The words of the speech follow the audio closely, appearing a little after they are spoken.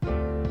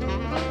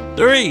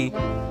3,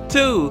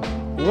 2,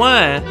 1.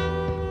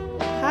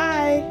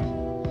 Hi.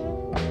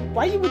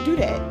 Why you would do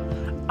that?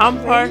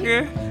 I'm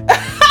Parker.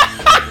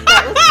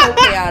 That was so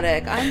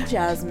chaotic. I'm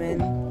Jasmine.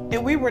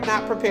 And we were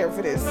not prepared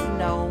for this.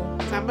 No.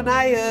 I'm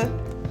Anaya.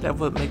 That's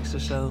what makes the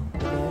show the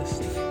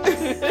best.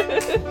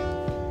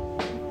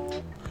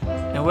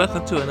 And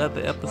welcome to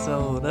another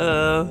episode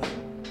of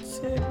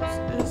Sips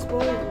and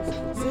spoilers.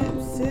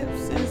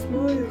 Sips and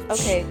spoilers.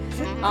 Okay.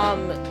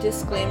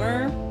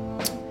 Disclaimer.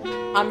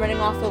 I'm running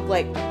off of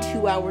like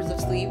 2 hours of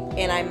sleep,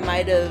 and I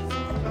might have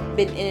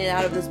been in and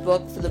out of this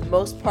book. For the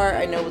most part,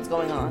 I know what's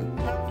going on.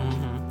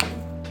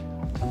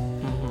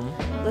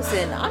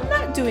 Listen, I'm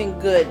not doing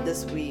good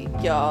this week,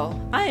 y'all.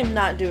 I am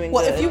not doing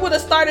Well, good. if you would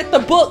have started the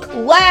book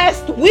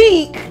last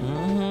week,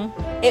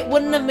 it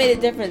wouldn't have made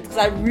a difference because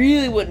I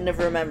really wouldn't have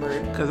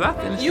remembered. Because I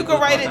finished you the can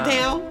book write on it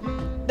time.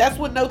 down. That's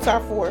what notes are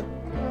for.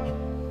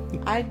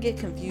 I'd get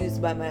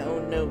confused by my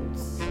own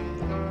notes.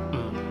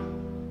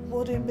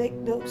 Well, then make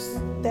notes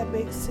that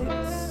make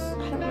sense. I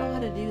don't know how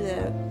to do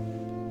that.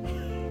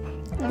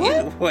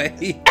 Either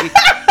way.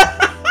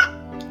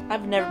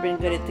 I've never been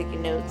good at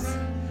taking notes.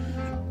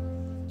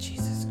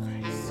 Jesus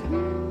Christ.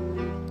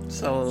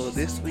 So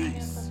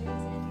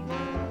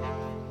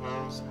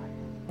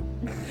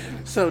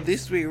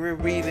this week we're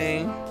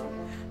reading.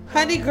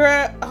 Honey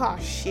girl. Oh,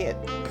 shit.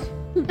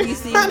 You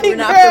see, Honey we're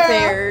not girl.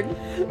 prepared.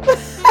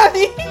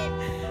 Honey.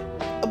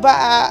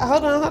 By,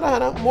 hold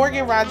on.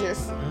 Morgan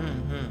Rogers.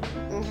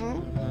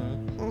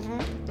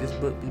 This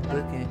book be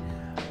booking.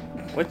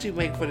 What you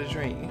make for the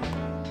drink?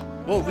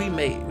 Well, we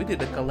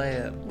did a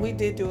collab. We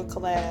did do a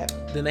collab.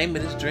 The name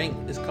of this drink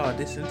is called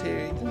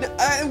Dysentery. We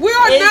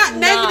are It's not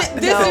naming not,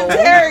 it no.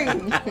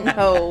 Dysentery.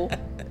 No.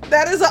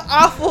 That is an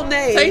awful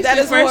name. Taste That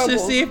it is first horrible.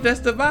 to see if that's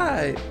the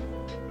vibe.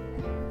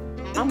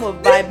 I'm gonna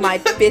vibe my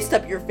fist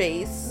up your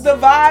face. The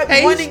vibe.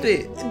 Taste wanting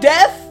it.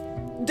 Death.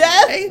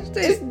 Taste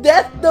it. Is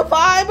death the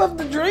vibe of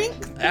the drink?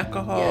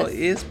 Alcohol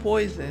Yes. is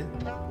poison.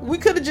 We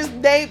could have just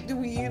named,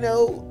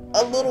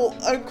 a little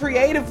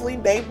uncreatively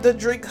named the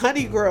drink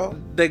Honey Girl.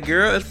 The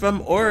girl is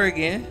from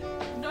Oregon.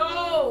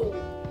 No.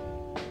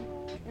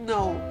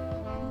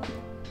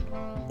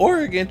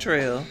 Oregon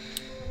Trail.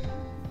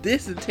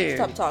 Dysentery.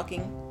 Stop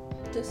talking.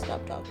 Just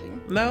stop talking.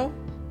 No?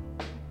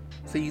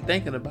 So you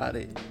thinking about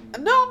it.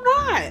 No, I'm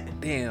not.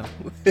 Damn.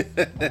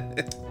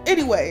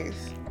 Anyways,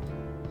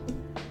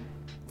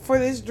 for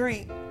this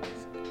drink,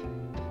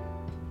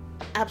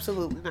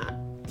 absolutely not.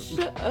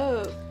 Shut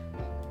up.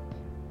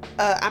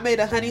 I made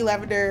a honey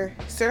lavender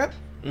syrup,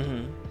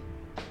 Mm-hmm.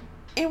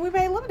 and we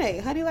made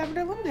lemonade, honey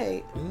lavender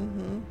lemonade.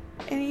 Mm-hmm.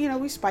 And,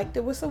 we spiked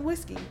it with some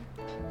whiskey.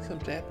 Some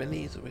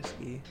Japanese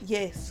whiskey.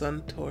 Yes.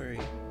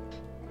 Suntory.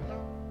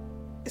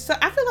 So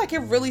I feel like it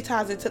really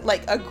ties into,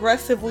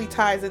 aggressively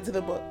ties into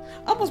the book.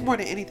 Almost more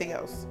than anything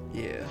else.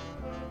 Yeah.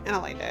 And I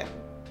like that.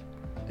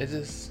 It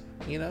just,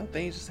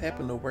 things just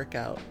happen to work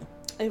out.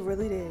 It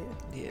really did.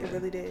 Yeah. It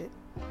really did.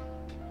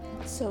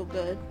 It's so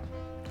good.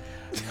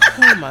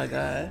 Oh my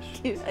gosh.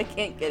 I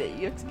can't get it.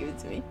 You have to give it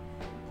to me.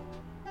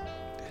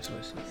 That's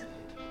what she said.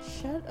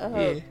 Shut up.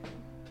 Yeah.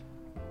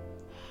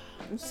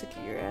 I'm sick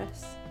of your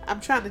ass.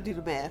 I'm trying to do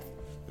the math.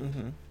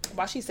 Mm-hmm.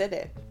 Why she said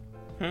that?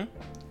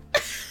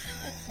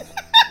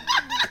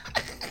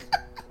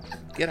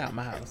 Get out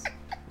my house.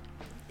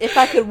 If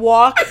I could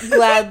walk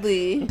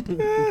gladly,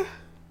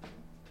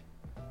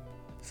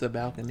 It's a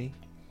balcony.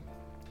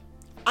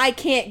 I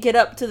can't get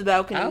up to the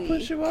balcony. I'll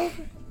push you over.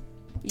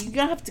 You're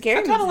gonna have to carry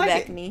I me kinda to the like it.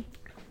 balcony.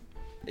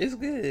 It's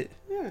good.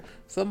 Yeah.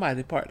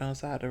 Somebody parked on the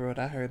side of the road.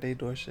 I heard they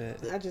door shut.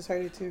 I just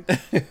heard it too.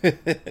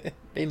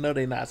 They know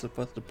they're not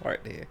supposed to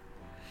park there.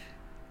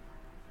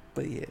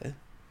 But yeah.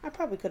 I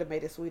probably could have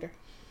made it sweeter.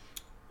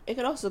 It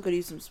could also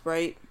use some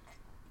Sprite.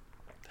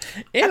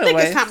 Anyway, think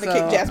it's time to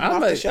kick Jasmine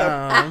off the show.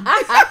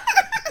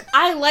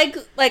 I like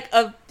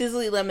a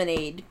fizzy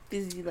lemonade.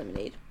 Fizzy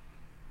lemonade.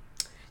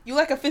 You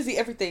like a fizzy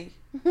everything.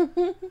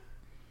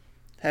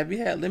 Have you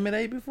had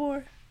lemonade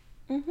before?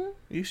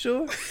 You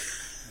sure?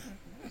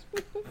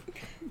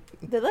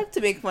 They like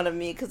to make fun of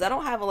me because I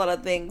don't have a lot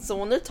of things. So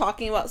when they're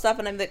talking about stuff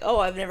and I'm like, oh,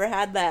 I've never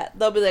had that,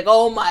 they'll be like,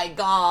 oh my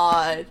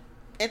god.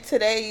 In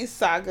today's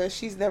saga,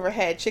 she's never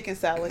had chicken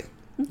salad.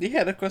 You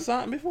had a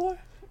croissant before?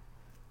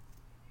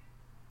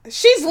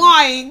 She's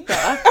lying.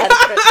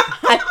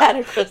 I've had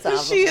a croissant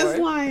She before. is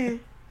lying.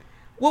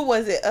 What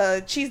was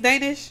it? Cheese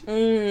Danish?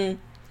 I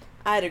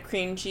had a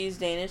cream cheese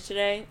Danish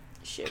today.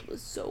 Shit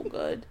was so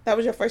good. That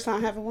was your first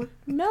time having one?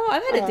 No,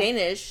 I've had a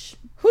Danish.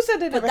 Who said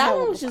they But never that had one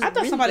one? was before? just I thought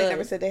really somebody good.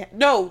 never said they had.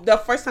 No, the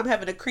first time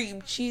having a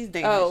cream cheese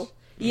Danish. Oh,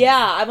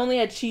 yeah. I've only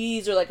had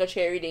cheese or a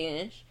cherry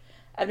Danish.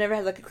 I've never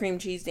had a cream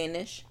cheese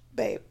Danish.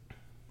 Babe.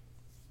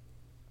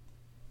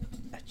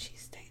 A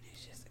cheese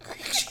Danish is a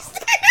cream cheese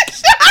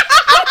Danish.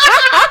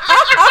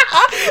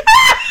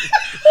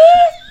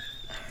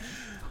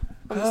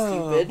 I'm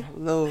stupid.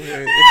 Lord.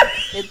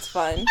 It's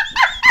fun.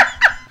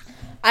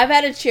 I've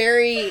had a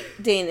cherry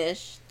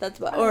Danish. That's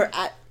about, or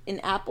an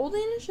apple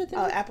Danish, I think.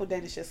 Oh, apple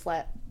Danish is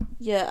slap.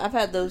 Yeah, I've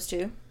had those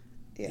too.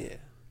 Yeah.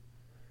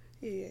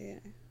 Yeah.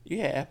 You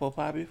had apple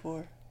pie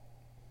before?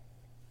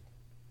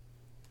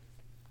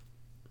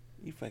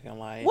 You fucking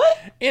lying. What?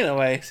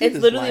 Anyway, It's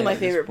literally my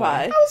favorite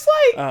pie. I was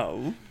like,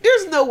 Oh,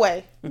 there's no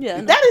way. Yeah,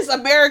 no. That is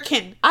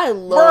American. I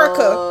love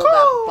America.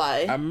 apple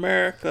pie.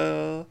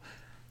 America.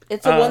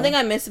 It's the one thing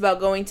I miss about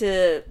going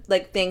to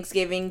like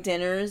Thanksgiving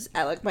dinners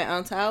at like my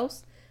aunt's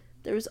house.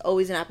 There was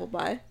always an apple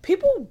pie.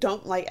 People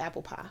don't like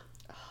apple pie.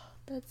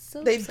 That's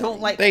so. They upsetting.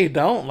 don't like. They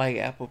don't like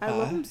apple pie. I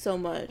love them so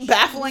much.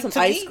 Baffling Some to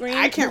ice me. cream.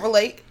 I can't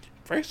relate.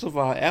 First of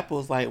all, apple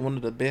is like one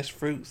of the best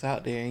fruits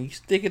out there, and you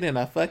stick it in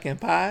a fucking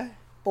pie.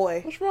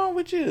 Boy, What's wrong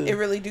with you? it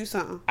really do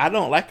something. I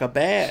don't like a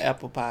bad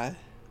apple pie,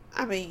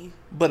 I mean,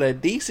 but a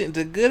decent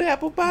to good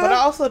apple pie. but I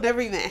also never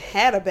even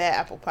had a bad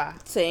apple pie.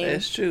 Same.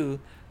 That's true.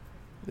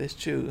 That's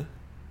true.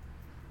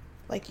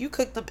 Like, you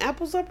cook them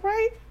apples up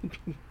right?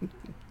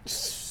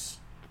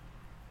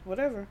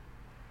 Whatever.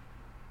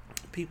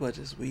 People are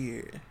just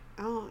weird.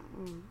 I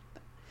don't.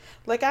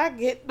 Like, I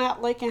get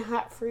not liking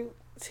hot fruit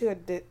to a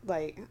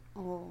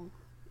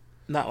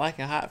Not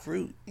liking hot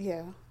fruit.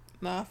 yeah.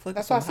 Nah, fucking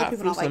That's some why some hot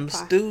people fruit, don't some like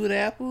pie. stewed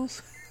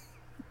apples.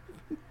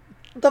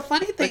 The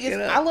funny thing Look is,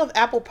 it up. I love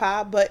apple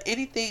pie, but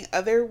anything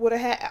other would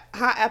have had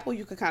hot apple,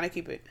 you can kind of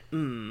keep it.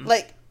 Mm.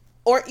 Like,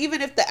 or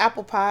even if the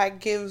apple pie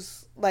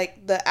gives,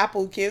 like, the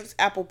apple gives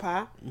apple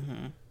pie,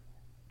 Mm-hmm.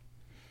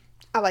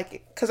 I like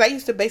it. Because I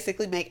used to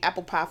basically make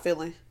apple pie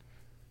filling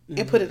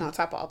and put it on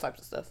top of all types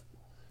of stuff.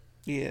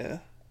 Yeah.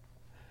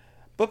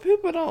 But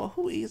people don't.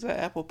 Who eats an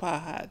apple pie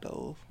hot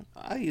though?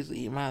 I usually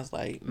eat mine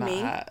like not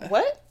Me? hot.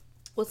 What?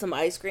 With some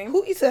ice cream.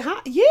 Who eats it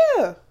hot?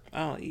 Yeah. I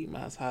don't eat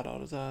mine hot all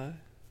the time.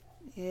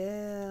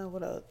 Yeah,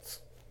 what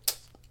else?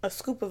 A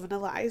scoop of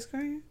vanilla ice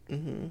cream?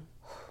 Mm-hmm.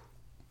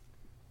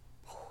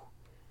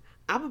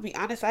 I'm going to be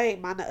honest, I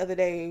ate mine the other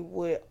day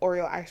with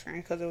Oreo ice cream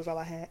because it was all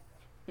I had.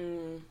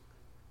 Mm.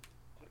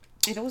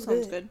 And it was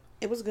Sounds good. good.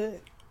 It was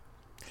good.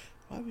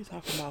 Why are we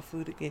talking about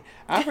food again?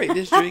 I rate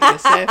this drink a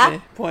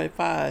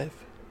 7.5.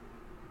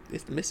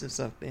 It's missing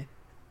something.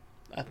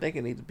 I think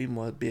it needs to be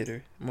more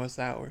bitter, more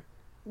sour.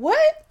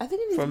 What? I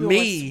think it needs For to be more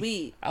me,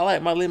 sweet. I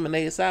like my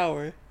lemonade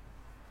sour.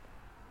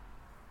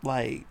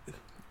 Like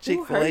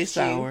Chick-fil-A hurt you?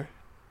 sour.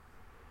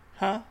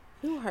 Huh?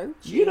 Who hurt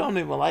you? You don't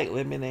even like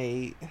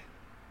lemonade.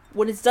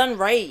 When it's done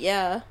right,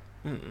 yeah.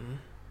 Mm-mm.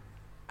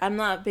 I'm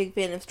not a big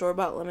fan of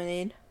store-bought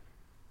lemonade.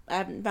 I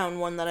haven't found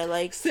one that I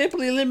like.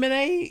 Simply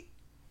lemonade.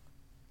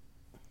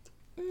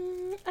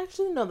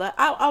 Actually, no, that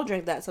I'll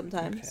drink that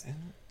sometimes. Okay.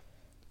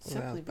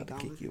 Well, I was Simply be about to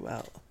gone. kick you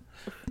out.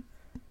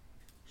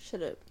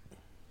 Shut up.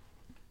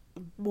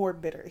 More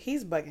bitter.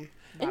 He's bugging,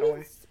 by It the way.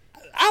 needs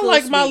I full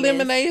like my sweetness.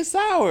 lemonade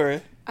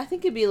sour. I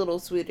think it'd be a little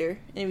sweeter.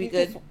 It'd be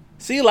good.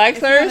 She likes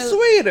If you hers wanna-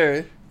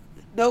 sweeter.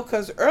 No,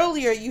 because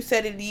earlier you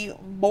said it need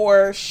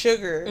more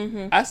sugar.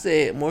 Mm-hmm. I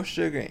said more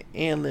sugar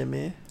and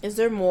lemon. Is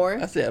there more?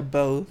 I said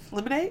both.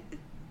 Lemonade?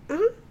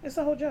 Uh-huh. It's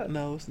a whole jug.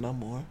 No, it's no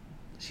more.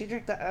 She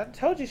drank that. I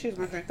told you she was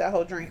going to drink that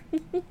whole drink.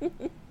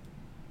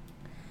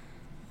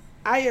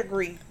 I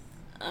agree.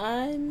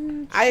 I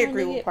agree trying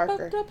to with get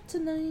Parker. fucked up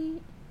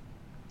tonight.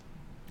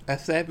 A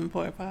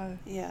 7.5.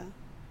 Yeah.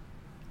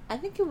 I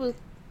think it was.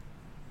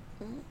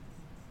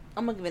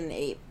 I'm gonna give it an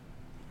 8.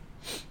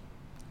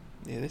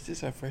 Yeah, this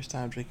is her first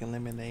time drinking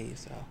lemonade,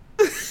 so.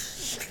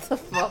 Shut the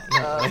fuck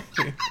up.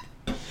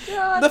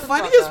 The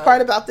funniest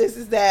part about this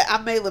is that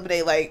I made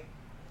lemonade like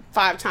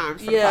 5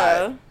 times for the Yeah.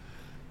 pod.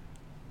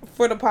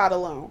 For the pod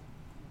alone.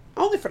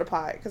 Only for the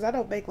pod, because I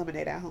don't make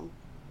lemonade at home.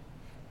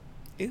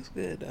 It's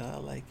good though. I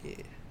like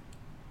it.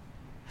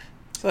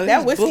 So That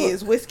this whiskey book,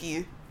 is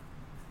whiskey.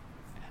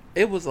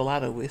 It was a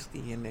lot of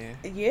whiskey in there.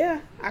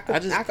 Yeah, I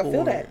could feel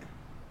poured. that.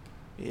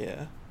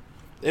 Yeah.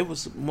 It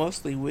was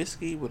mostly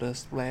whiskey with a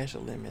splash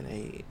of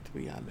lemonade, to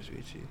be honest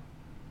with you.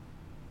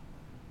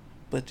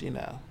 But, you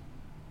know,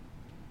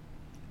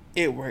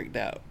 it worked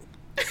out.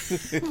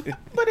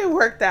 But it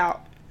worked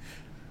out.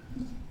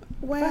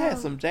 Well, If I had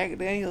some Jack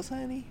Daniels,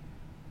 honey,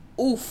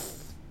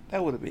 oof.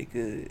 that would have been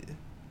good.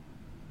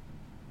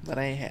 But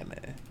I ain't had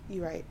none.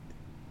 You right.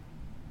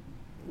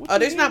 What Oh, you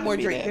there's not handing more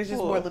me drink. that There's just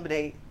for? more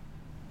lemonade.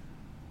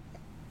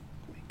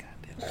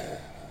 Goddamn.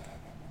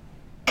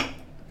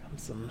 I'm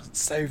some You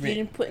servant.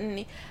 didn't put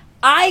any.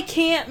 I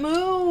can't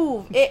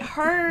move. It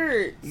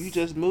hurts. You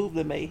just moved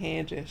and made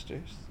hand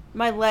gestures.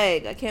 My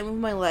leg. I can't move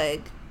my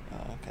leg.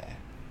 Oh, okay.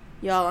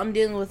 Y'all, I'm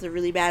dealing with a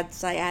really bad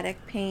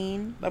sciatic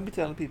pain. Don't be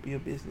telling people your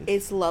business.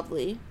 It's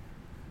lovely.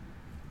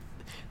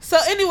 So,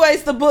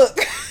 anyways, the book.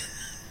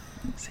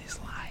 She's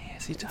lying.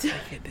 She's trying to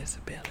get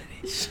disability.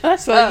 Shut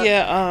So up.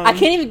 yeah, I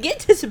can't even get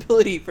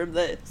disability from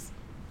this.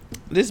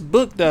 This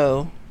book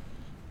though,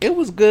 it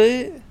was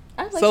good.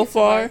 I like So it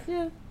far? much.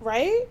 Yeah.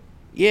 Right?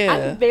 Yeah.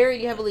 I'm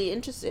very heavily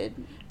interested.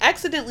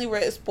 Accidentally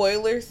read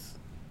spoilers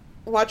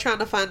while trying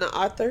to find the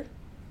author.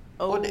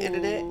 On the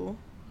internet?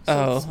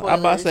 Some I'm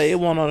about to say it spoilers.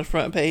 won't on the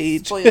front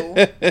page. Spoil.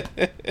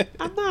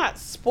 I'm not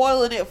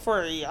spoiling it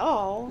for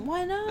y'all.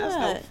 Why not? That's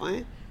no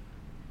fun.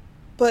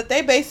 But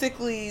they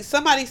basically,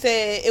 somebody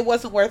said it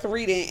wasn't worth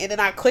reading, and then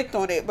I clicked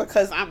on it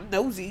because I'm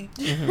nosy.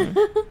 Mhm.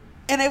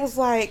 And it was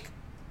like,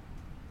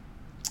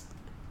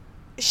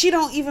 she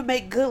don't even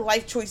make good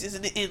life choices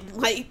in the end.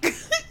 Like,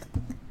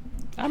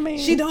 I mean,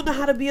 She don't know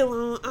how to be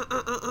alone.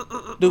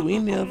 do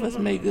any of us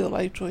make good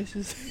life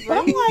choices? But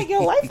I'm like,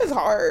 your life is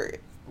hard.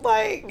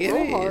 Like, It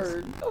real is.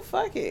 hard. Oh,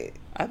 fuck it.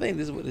 I think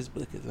this is what this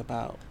book is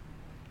about.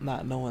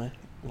 Not knowing,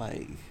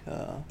 like,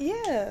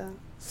 Yeah.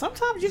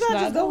 Sometimes you Just gotta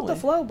not just go with the knowing.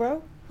 flow,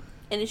 bro.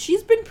 And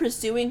she's been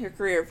pursuing her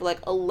career for like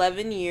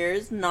 11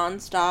 years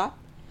nonstop.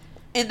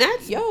 And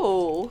that's,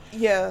 Yo.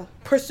 yeah,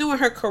 pursuing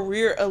her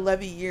career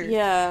 11 years.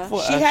 Yeah.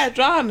 for She had-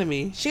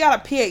 astronomy. She got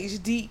a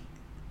PhD.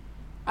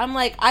 I'm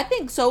like, I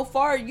think so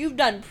far you've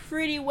done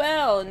pretty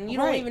well, and you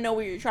don't Right. even know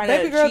what you're trying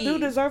Baby to girl achieve. do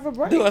deserve a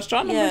break. Do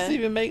astronomers Yeah.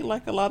 even make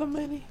like a lot of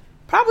money?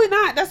 Probably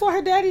not. That's why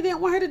her daddy didn't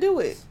want her to do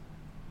it.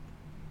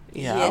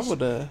 Yeah, Yes. I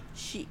would have.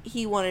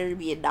 He wanted her to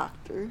be a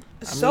doctor,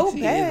 So she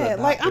is a bad.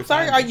 Like, I'm doctor,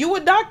 sorry. kinda. Are you a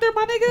doctor,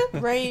 my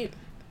nigga? right?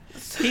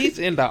 He's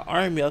in the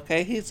army,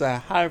 okay? He's a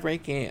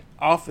high-ranking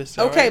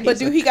officer. Okay, right? but He's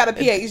do he got a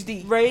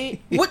PhD?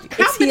 Right? What?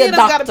 How Is he many a of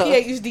them got a doctor?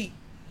 PhD?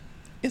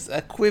 It's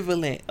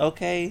equivalent,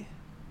 okay?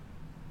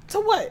 To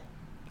what?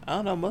 I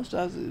don't know. Most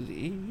jobs,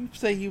 you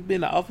say you've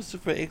been an officer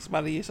for X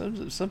amount of years.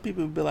 Some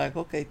people would be like,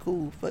 okay,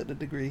 cool, fuck the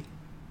degree.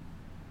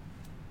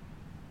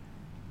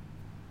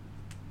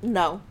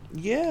 No,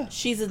 Yeah,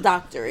 she's a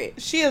doctorate.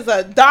 She is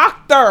a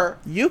doctor.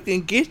 you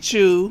can get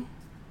you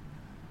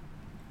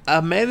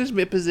a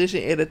management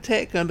position at a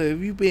tech company if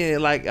you've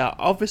been like an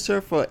officer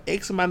for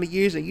X amount of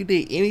years and you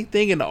did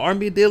anything in the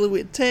army dealing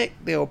with tech.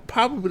 They'll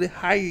probably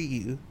hire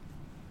you.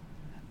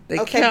 They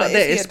Okay, count but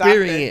that is he a doctor?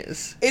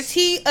 experience. Is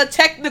he a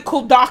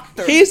technical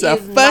doctor? He's a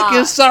He's fucking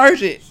not.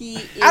 sergeant. He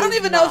I don't is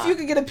even know if not. you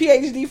can get a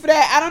PhD for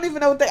that. I don't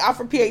even know what they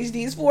offer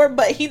PhDs for,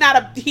 but he not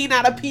a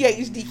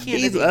PhD He's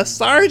candidate. a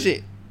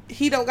sergeant.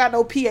 He don't got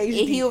no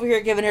PhD. He over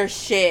here giving her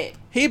shit.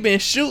 He been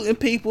shooting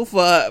people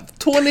for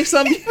 20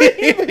 some years.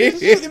 He been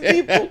shooting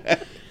people.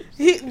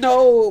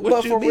 No, What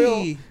but you for real,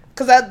 mean?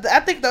 because I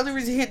think the only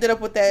reason he ended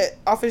up with that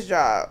office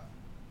job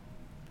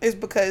is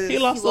because He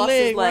lost a lost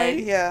his leg, leg.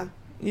 right? yeah,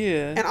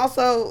 Yeah. and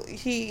also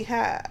he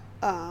had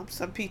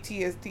some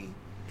PTSD,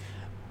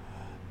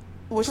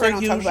 which Per they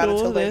don't talk about usual,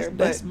 until later.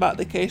 that's But about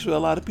the case with a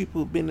lot of people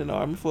who've been in the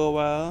army for a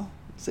while.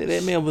 Say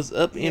that man was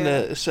up in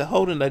Yeah.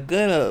 holding a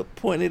gun up,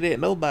 pointed at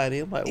nobody.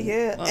 I'm like,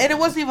 yeah, uh-uh. and it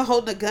wasn't even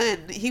holding a gun.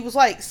 He was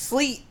like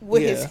sleep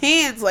with his Yeah.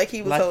 hands like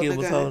he was like holding he a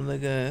was gun. holding a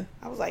gun.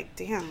 I was like,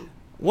 damn.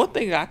 One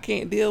thing I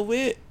can't deal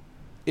with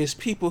is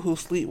people who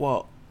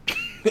sleepwalk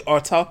or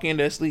talk in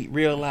their sleep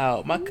real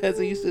loud. My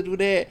cousin used to do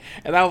that,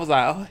 and I was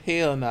like, oh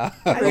hell no.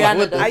 Nah.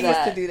 Brianna does I used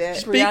that. to do that.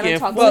 Brianna Speaking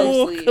talks in her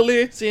full sleep.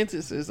 clear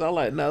sentences. I'm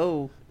like,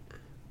 no.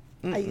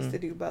 I used to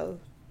do both.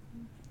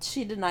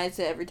 She denies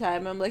it every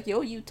time. I'm like, yo,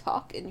 you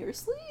talk in your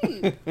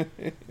sleep.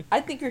 I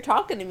think you're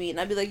talking to me, and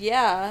I'd be like,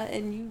 yeah,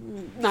 and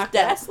you Knocked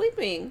dead out. ass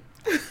sleeping.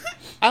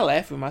 I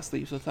laugh in my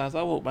sleep sometimes.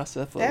 I woke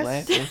myself up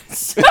That's-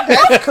 laughing.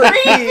 That's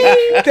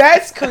creepy.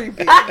 That's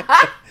creepy.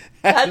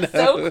 That's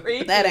so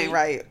creepy. That ain't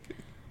right.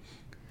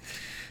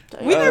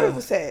 We Uh, never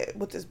even said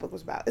what this book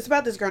was about. It's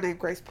about this girl named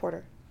Grace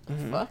Porter.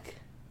 Fuck.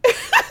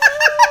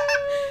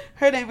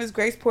 Her name is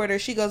Grace Porter.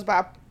 She goes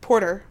by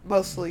Porter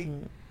mostly.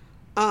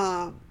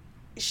 Mm-hmm.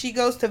 She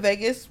goes to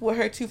Vegas with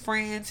her two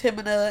friends,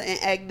 Himina and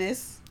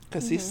Agnes,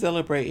 Because he's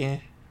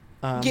celebrating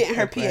Getting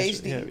her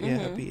graduate- PhD. Yeah,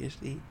 her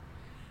PhD.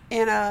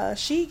 and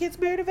she gets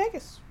married in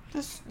Vegas.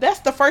 That's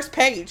the first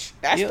page.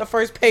 That's Yep. the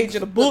first page of the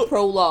The book.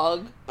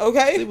 prologue.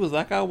 Okay, It was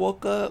like I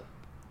woke up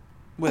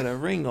with a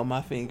ring on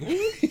my finger.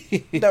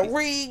 the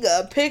ring,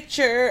 a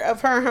picture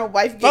of her and her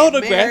wife getting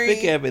Photographic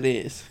married.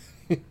 evidence.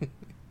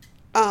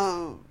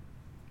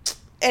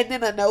 And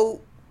then a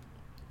note.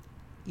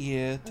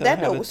 Yeah. tell That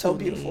her how note to was so tune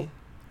beautiful. in.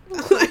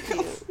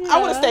 I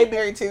would have stayed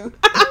married too.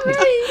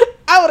 Right.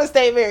 I would have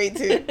stayed married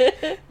too.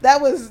 That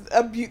was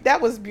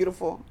that was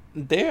beautiful.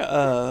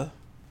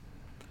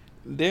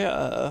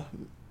 Their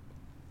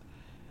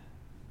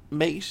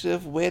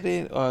makeshift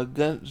wedding or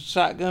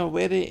shotgun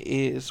wedding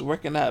is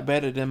working out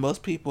better than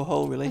most people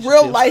whole relationships.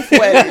 Real life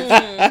wedding.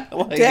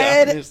 Like,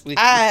 Dead honestly.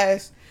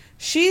 ass.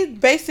 She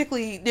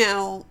basically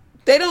now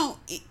they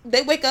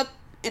wake up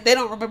and they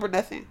don't remember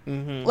nothing.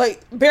 Mhm.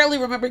 Like barely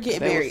remember getting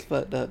They was married.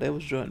 fucked up. They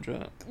was drunk.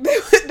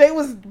 They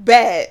was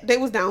bad. They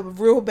was down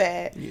real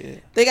bad. Yeah.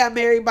 They got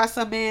married by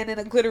some man in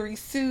a glittery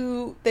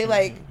suit. They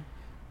like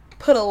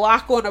put a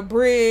lock on a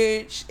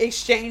bridge,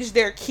 exchanged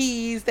their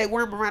keys. They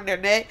wear them around their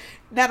neck.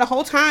 Now the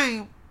whole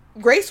time,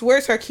 Grace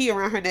wears her key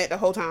around her neck the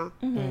whole time.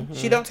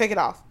 She don't take it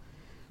off.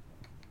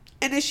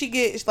 And then she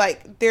gets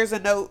like, there's a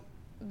note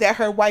that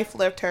her wife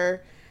left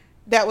her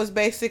that was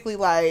basically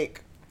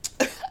like,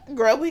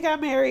 girl, we got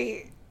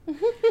married.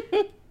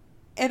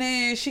 And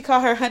then she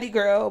called her honey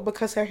girl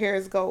because her hair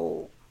is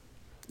gold.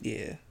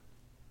 Yeah.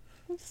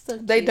 So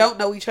They cute. don't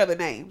know each other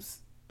names,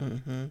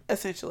 Mm-hmm.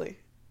 essentially.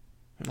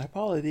 I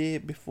probably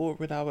did before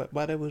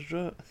while they was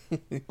drunk.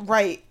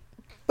 Right.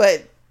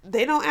 But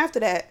they don't after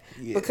that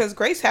Yeah. because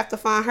Grace have to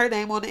find her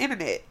name on the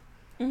internet.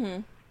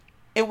 Mhm.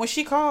 And when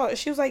she called,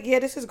 she was like, yeah,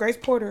 this is Grace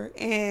Porter.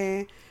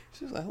 And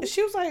She was like, who?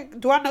 she was like,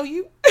 do I know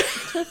you?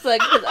 It's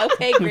like,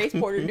 okay, Grace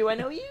Porter, do I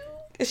know you?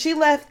 And she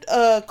left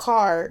a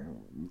card,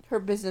 Her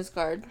business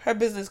card. her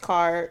business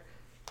card,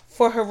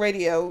 for her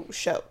radio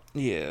show.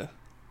 Yeah.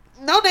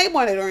 No name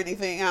on it or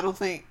anything, I don't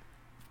think.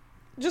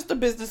 Just a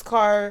business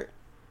card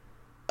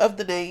of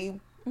the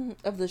name.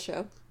 Of the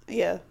show.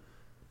 Yeah.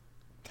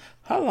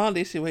 How long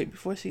did she wait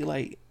before she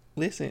like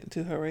listened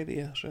to her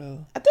radio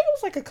show? I think it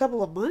was like a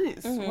couple of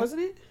months,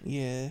 wasn't it?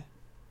 Yeah.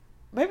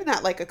 Maybe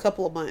not like a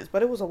couple of months,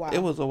 but it was a while.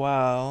 It was a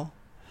while.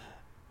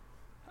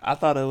 I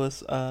thought it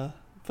was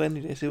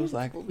funny that she was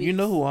like, "You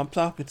know who I'm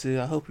talking to.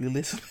 I hope you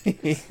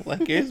listening."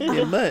 Like it's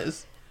been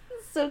months.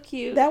 So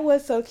cute. That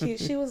was so cute.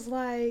 She was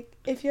like,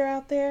 "If you're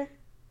out there,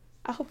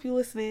 I hope you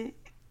listening."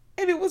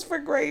 And it was for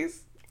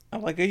Grace.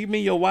 I'm like, "You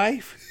mean your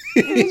wife?"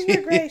 It was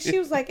for Grace. She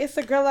was like, "It's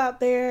a girl out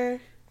there,"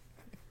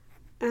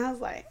 and I was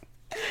like,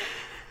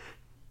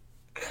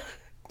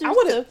 They're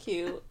so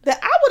cute.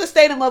 I would have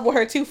stayed in love with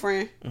her too,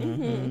 friend.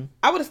 Mm-hmm.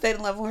 I would have stayed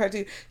in love with her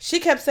too. She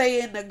kept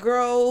saying the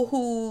girl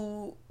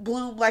who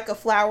bloomed like a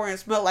flower and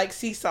smelled like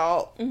sea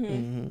salt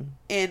and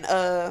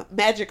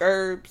magic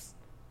herbs.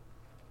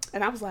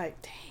 And I was like,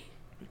 dang.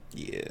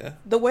 Yeah.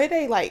 The way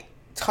they like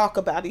talk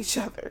about each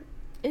other.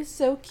 It's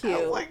so cute.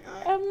 Oh my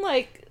God. I'm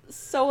like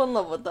so in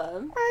love with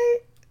them. Right?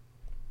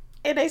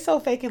 And they so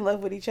fake in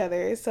love with each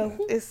other. It's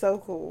so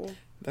cool.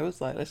 That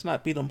was like, let's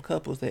not be them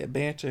couples that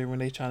banter when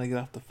they trying to get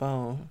off the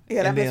phone.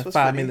 Yeah, that and then mess was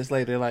 5 funny. minutes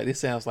later, like, this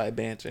sounds like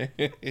banter.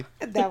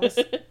 That was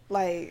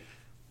like,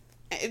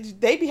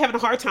 they be having a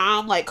hard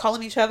time like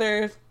calling each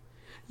other,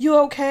 "You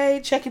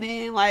okay?" Checking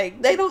in.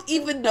 Like they don't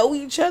even know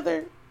each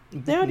other.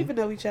 They don't even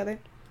know each other.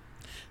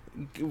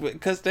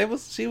 Because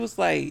she was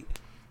like,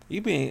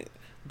 you been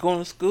going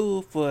to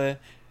school for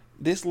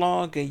this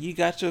long and you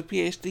got your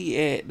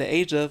PhD at the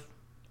age of,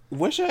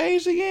 what's your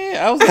age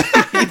again? I was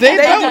like, they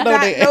don't know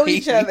their know age.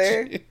 each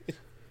other.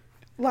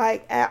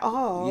 Like at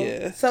all.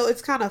 Yeah. So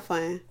it's kind of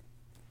fun.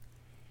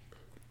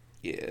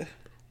 Yeah.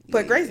 But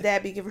Yeah. Grace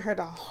dad be giving her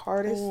the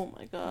hardest, Oh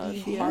my god. the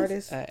Yes.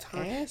 hardest A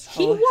time.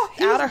 asshole. He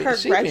walked out of her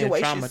She been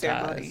graduation traumatized.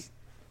 ceremony.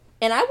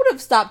 And I would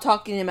have stopped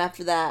talking to him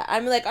after that.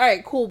 I'm like, all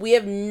right, cool. We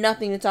have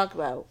nothing to talk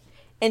about.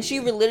 And she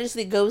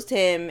religiously goes to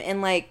him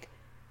and like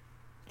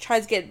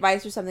tries to get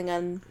advice or something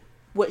on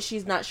what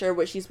she's not sure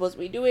what she's supposed to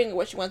be doing or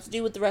what she wants to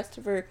do with the rest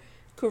of her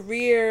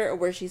career or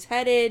where she's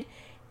headed.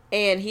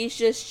 And he's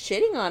just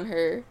shitting on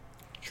her.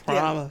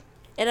 Trauma.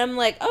 And I'm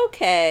like,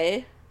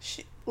 okay.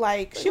 She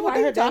Like, went why to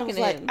are her you dad and talking was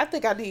to like, him? I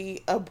think I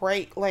need a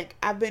break. Like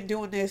I've been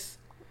doing this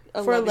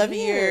for 11 11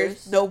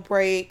 years, no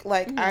break.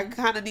 Like I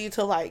kind of need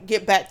to like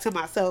get back to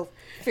myself.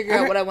 Figure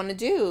And out her- what I want to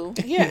do.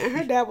 Yeah, and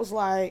her dad was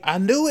like, I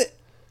knew it.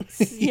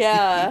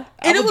 Yeah.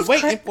 And I it was was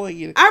waiting cra- for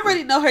you. I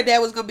already know her dad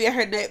was gonna be at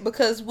her neck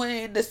because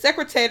when the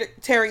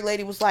secretary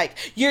lady was like,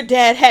 "Your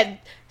dad had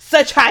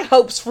such high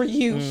hopes for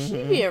you," She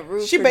being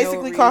rude she for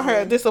basically no called her a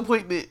reason.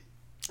 disappointment.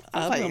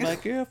 I'm like-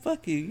 like, girl,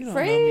 fuck you. You don't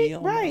Right, know me. You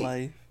don't know right. my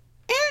life.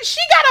 And she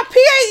got a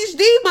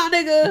PhD, my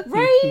nigga.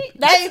 Right?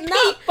 That's Hey,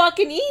 not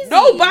fucking easy.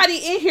 Nobody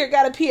in here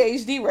got a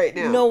PhD right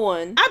now. No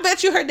one. I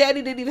bet you her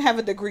daddy didn't even have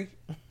a degree.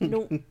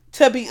 No.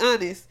 To be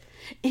honest.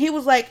 And he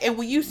was like, and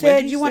when you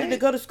said he you wanted to said-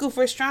 go to school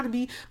for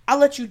astronomy, I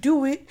let you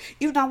do it,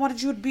 even though I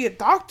wanted you to be a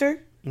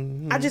doctor.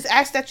 I just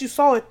asked that you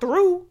saw it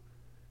through.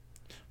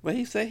 But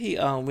he said he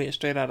went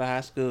straight out of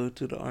high school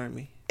to the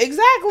army.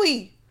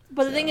 Exactly.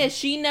 But the thing is,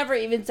 she never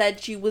even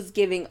said she was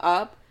giving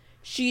up.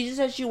 She just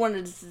said she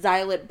wanted to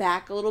dial it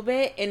back a little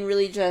bit and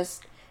really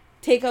just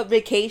take a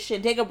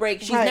vacation, take a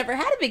break. She's Right. never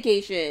had a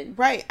vacation.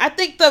 Right. I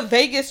think the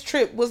Vegas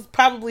trip was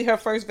probably her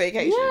first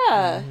vacation.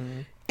 Yeah.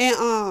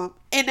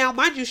 And now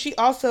mind you, she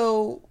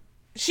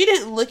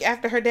didn't look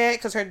after her dad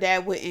because her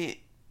dad wouldn't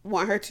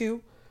want her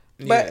to.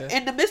 But Yeah.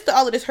 in the midst of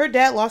all of this, her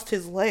dad lost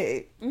his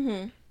leg.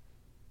 Mm-hmm.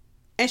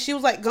 And she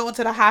was like going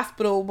to the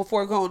hospital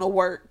before going to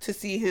work to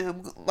see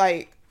him.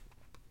 Like,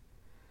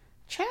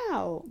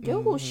 child.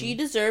 Yo, she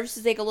deserves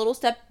to take a little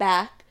step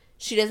back.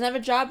 She doesn't have a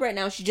job right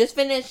now. She just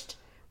finished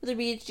with her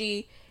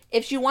PhD.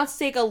 If she wants to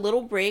take a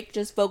little break,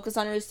 just focus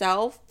on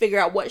herself, figure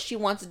out what she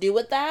wants to do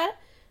with that,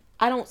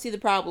 I don't see the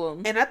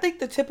problem. And I think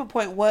the tipping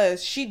point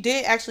was she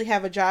did actually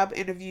have a job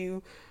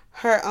interview.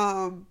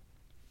 Her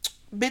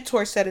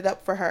mentor set it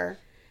up for her.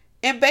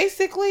 And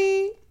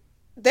basically,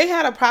 they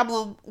had a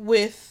problem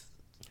with...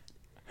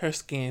 Her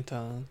skin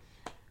tone.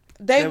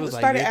 They was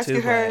like, started "You're asking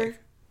too her black."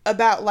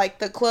 about like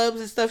the clubs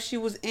and stuff she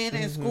was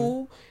in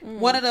school.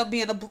 One of them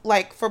being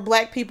like for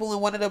black people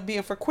and one of them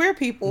being for queer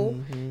people.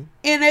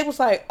 And they was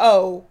like,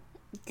 "Oh,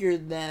 You're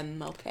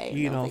them, okay?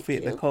 You no, don't thank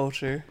fit the you.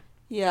 culture.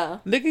 Yeah.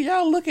 Nigga,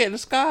 y'all look at the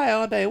sky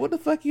all day. What the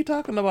fuck you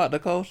talking about the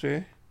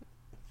culture?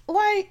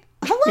 like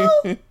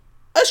hello,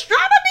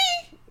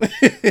 astronomy?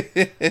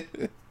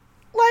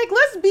 Like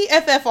let's be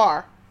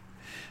FFR."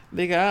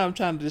 Nigga, I'm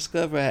trying to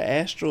discover an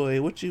asteroid.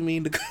 What you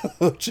mean the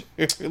culture?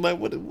 Like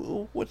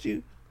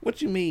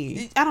what you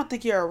mean? I don't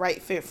think you're a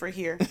right fit for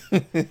here.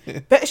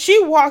 But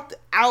she walked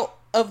out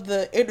of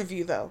the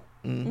interview though.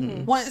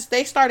 Once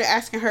they started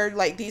asking her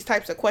like these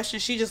types of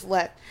questions, she just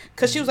left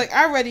because she was like,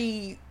 I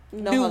already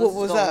Know knew how what this is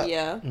was going, up.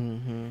 Yeah.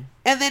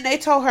 And then they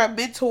told her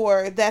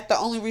mentor that the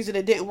only reason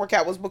it didn't work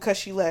out was because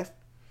she left.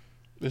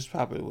 This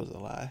probably was a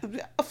lie.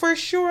 For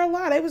sure, a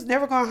lie. They was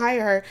never gonna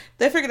hire her.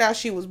 They figured out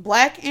she was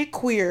black and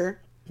queer,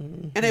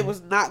 and they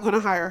was not gonna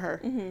hire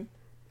her. Mm-hmm.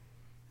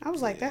 I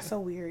was like, that's so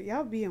weird.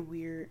 Y'all being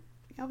weird.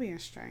 Y'all being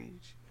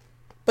strange.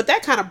 But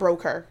that kind of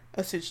broke her,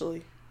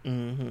 essentially.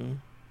 Mm-hmm.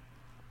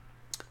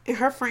 And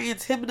her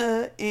friends,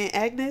 Himna and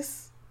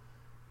Agnes,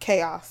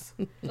 chaos.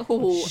 Oh,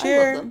 I love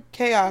Sheer them.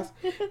 chaos.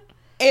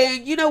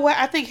 And you know what?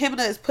 I think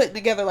Himna is putting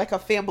together like a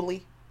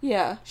family.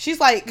 Yeah. She's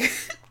like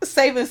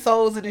saving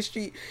souls in the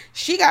street.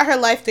 She got her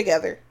life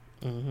together.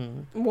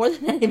 Mm-hmm. More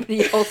than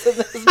anybody else in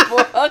this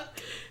book.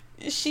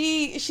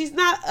 She's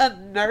not a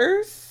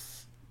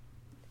nurse.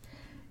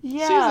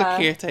 Yeah. She's a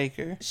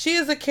caretaker. She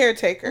is a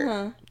caretaker.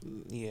 Uh-huh.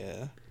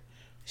 Yeah.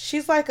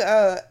 She's like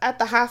at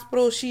the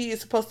hospital. She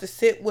is supposed to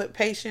sit with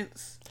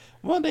patients.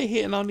 Weren't they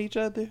hitting on each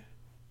other?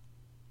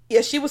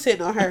 Yeah, she was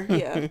hitting on her.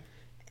 Yeah.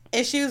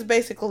 And she was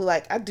basically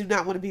like, I do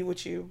not want to be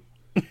with you.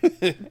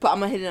 But I'm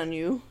gonna hit it on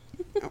you.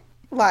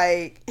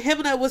 Like,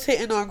 Himna was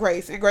hitting on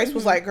Grace, and Grace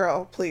was like,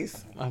 girl,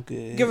 please, I'm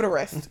good. give it a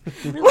rest.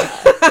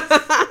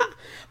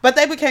 But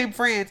they became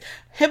friends.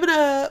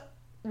 Himna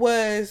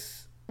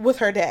was with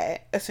her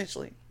dad,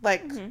 essentially.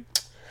 Like,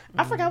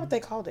 I forgot what they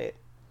called it.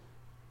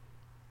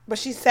 But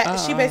she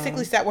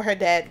basically sat with her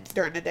dad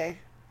during the day.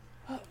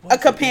 What A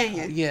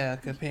companion. Yeah, a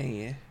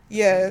companion.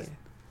 Yes.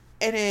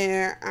 And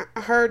then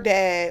her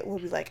dad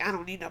would be like, I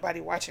don't need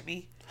nobody watching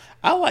me.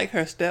 I like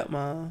her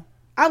stepmom.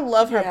 I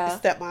love her Yeah.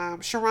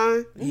 stepmom,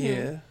 Sharon.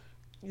 Yeah.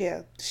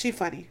 Yeah, she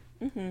funny.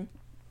 Mm-hmm.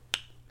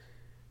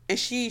 And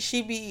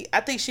I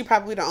think she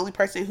probably the only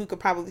person who could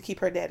probably keep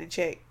her dad in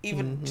check,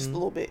 even just a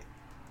little bit.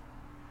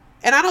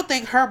 And I don't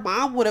think her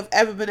mom would have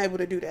ever been able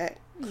to do that.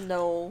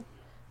 No.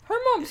 Her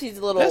mom seems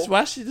a little... That's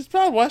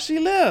probably why she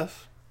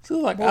left. She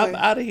was like, Boy. I'm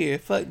out of here.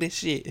 Fuck this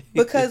shit.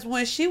 Because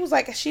when she was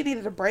like, she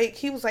needed a break,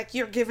 he was like,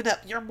 you're giving up.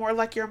 You're more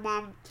like your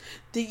mom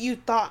than you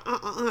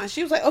thought.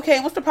 She was like, okay,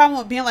 what's the problem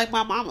with being like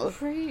my mama?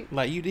 Right.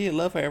 Like, you did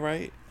love her,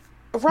 right?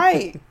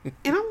 Right.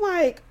 And I'm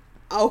like,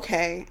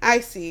 okay, I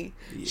see.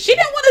 Yeah. She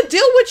didn't want to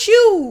deal with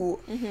you.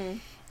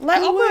 Mm-hmm.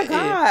 Like, oh my wouldn't.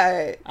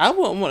 God. I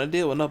wouldn't want to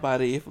deal with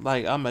nobody if,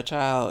 like, I'm a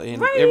child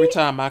and Right. every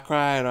time I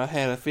cried or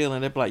had a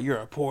feeling, they'd be like, you're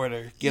a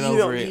porter. Get You over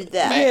don't it. need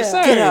that. Yeah.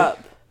 sir. Get up.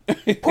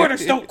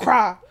 Porters don't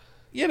cry.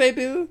 Yeah, they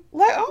do.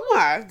 Like, oh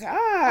my God.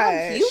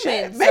 I'm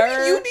human, Maybe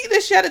sir. you need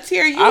to shed a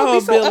tear. You I would be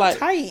would so been like,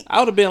 uptight. I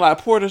would have been like,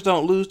 porters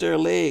don't lose their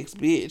legs,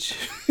 bitch.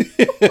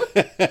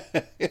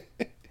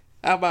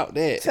 How about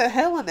that? To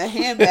hell in a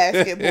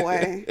handbasket,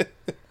 boy.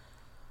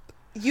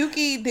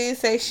 Yuki did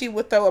say she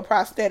would throw a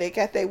prosthetic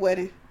at their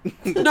wedding.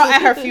 No,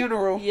 at her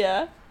funeral.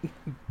 Yeah.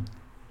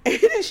 And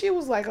then she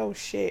was like, oh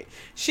shit.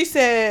 She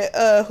said,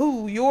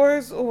 who,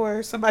 yours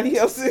or somebody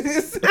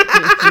else's?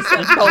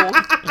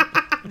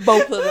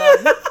 Both of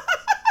them.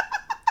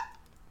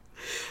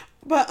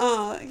 But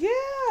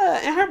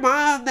yeah. And her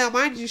mom, now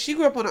mind you, she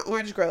grew up on an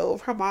orange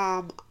grove. Her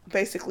mom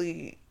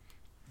basically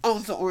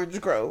owns the orange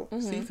grove.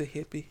 She's a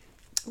hippie.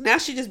 Now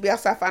she just be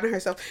outside finding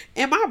herself.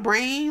 In my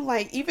brain,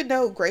 like, even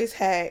though Grace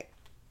had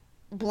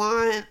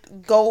blonde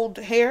gold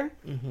hair,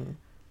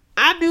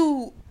 I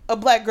knew a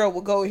black girl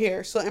with gold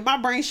hair. So in my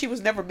brain, she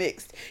was never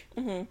mixed.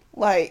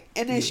 Like,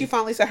 and then she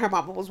finally said her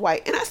mama was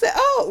white. And I said,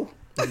 oh.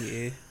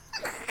 Yeah.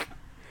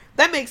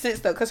 That makes sense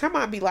though, because her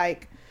mom be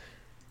like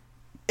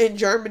in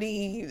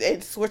Germany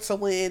and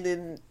Switzerland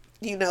and,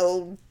 you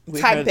know,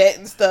 With Tibet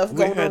and stuff, With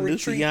going her on new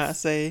retreats.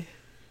 fiance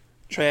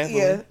traveling.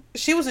 Yeah,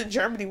 she was in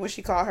Germany when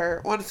she called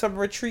her on some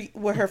retreat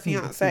with her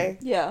fiance.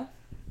 Yeah.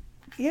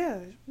 Yeah,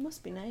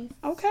 Must be nice.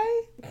 okay.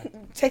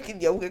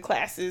 Taking yoga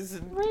classes,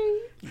 and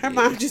Right. her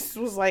mom just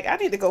was like, "I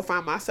need to go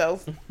find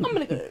myself." I'm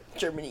gonna go to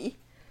Germany.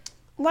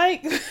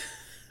 Like,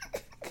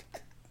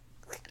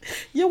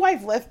 your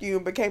wife left you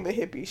and became a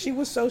hippie. She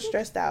was so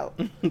stressed out.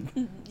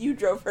 You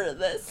drove her to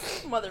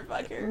this,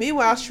 motherfucker.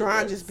 Meanwhile,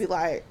 Sharon just be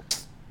like,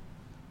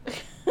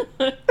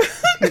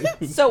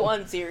 So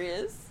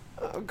unserious.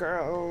 "Oh,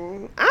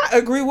 girl, I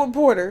agree with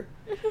Porter."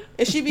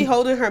 And she be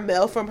holding her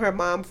mail from her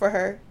mom for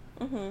her.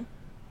 Mm-hmm.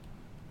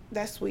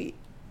 That's sweet.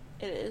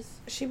 It is.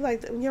 She be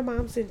like, your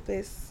mom sent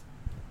this.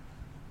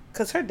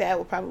 Because her dad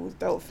would probably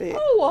throw a fit.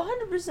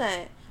 Oh,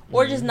 100%.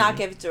 Or just not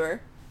give it to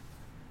her.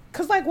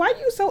 Because, like, why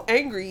you so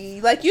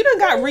angry? Like, you done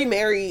got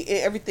remarried and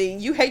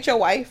everything. You hate your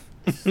wife.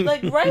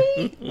 Like,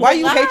 right? Why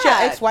you hate your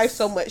Relax. ex-wife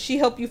so much? She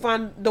helped you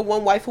find the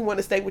one wife who want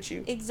to stay with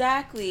you.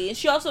 Exactly. And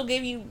she also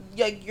gave you,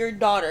 like, your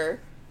daughter.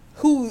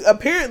 Who,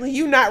 apparently,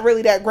 you not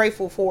really that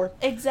grateful for.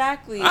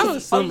 Exactly. I'm All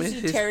assuming you do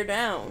is his- tear her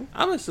down.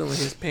 I'm assuming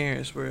his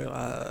parents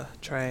were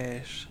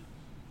trash.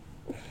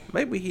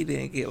 Maybe he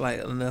didn't get like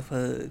enough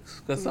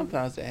hugs because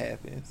sometimes it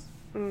happens.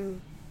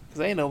 Because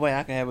ain't no way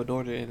I can have a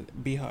daughter and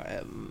be her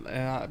and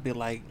I'd be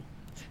like,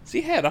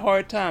 she had a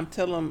hard time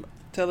telling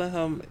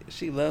him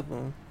she loved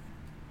him.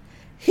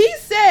 He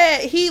said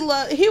he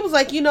was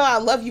like, you know, I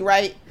love you,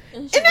 right?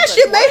 And And she that was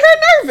shit like, made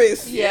her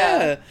nervous.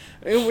 Yeah.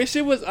 And when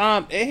she was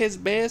at his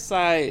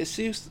bedside,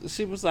 she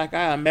was like,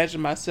 I imagine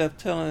myself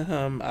telling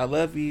him, I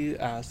love you,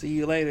 I'll see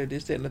you later,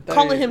 this, that, and the third.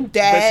 Calling him But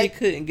dad. she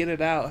couldn't get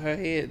it out her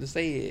head to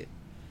say it.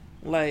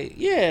 Like,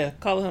 yeah,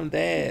 calling him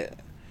dad.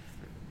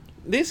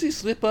 Did she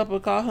slip up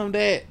and call him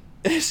dad?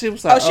 She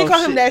was like, Oh, she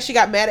called him shit. that. She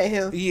got mad at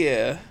him.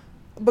 Yeah.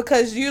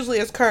 because usually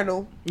it's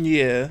Colonel.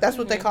 Yeah. That's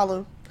what they call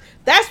him.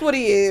 That's what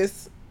he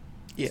is.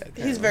 Yeah.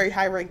 He's Colonel. very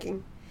high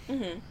ranking.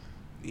 Mm-hmm.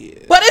 Yeah.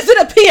 But is it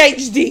a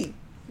PhD?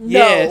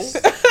 Yes.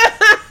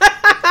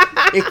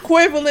 No.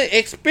 Equivalent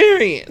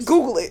experience.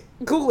 Google it.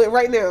 Google it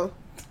right now.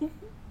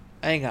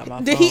 I ain't got my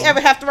Did phone. he ever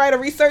have to write a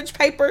research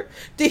paper?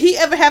 Did he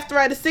ever have to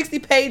write a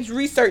 60-page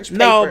research paper?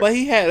 No, but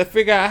he had to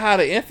figure out how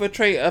to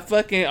infiltrate a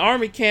fucking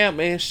army camp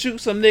and shoot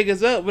some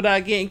niggas up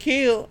without getting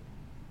killed.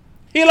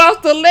 He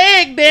lost a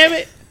leg, damn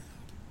it.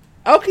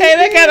 Okay,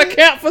 they gotta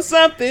count for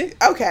something.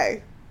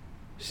 Okay.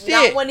 Shit.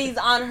 Not when he's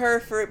on her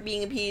for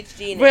being a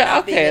PhD. And it Well,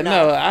 not being okay,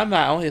 enough. no, I'm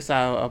not on his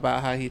side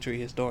about how he treat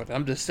his daughter.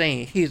 I'm just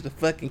saying he's the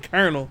fucking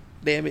colonel.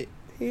 Damn it.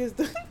 He is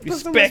the put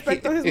some Respect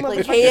respect it. on his Like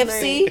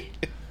motherfucking name.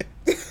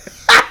 KFC.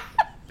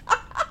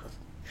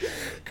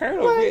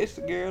 Colonel What? Rich,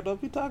 girl,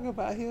 don't be talking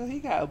about him. He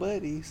got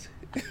buddies.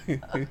 And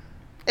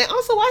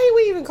also, why he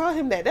would even call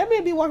him that? That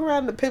man be walking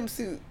around in a pimp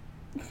suit.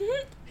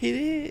 He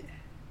did.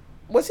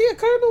 Was he a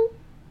colonel?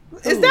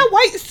 Is Who? that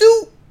white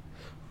suit?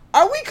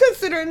 Are we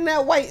considering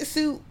that white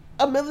suit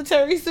a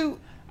military suit?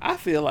 I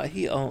feel like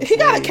he owns. He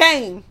got a slaves.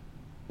 cane.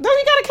 Don't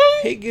he got a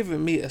cane? He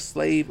giving me a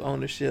slave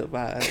ownership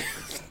vibe.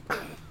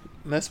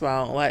 That's why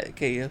I don't like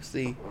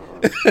KFC.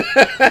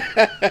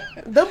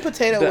 Them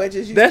potato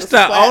wedges. Used That's to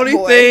the slap, only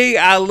boy. thing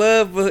I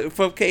love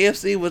from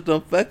KFC was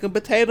them fucking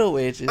potato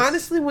wedges.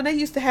 Honestly, when they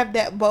used to have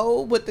that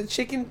bowl with the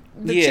chicken,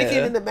 Yeah.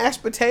 and the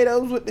mashed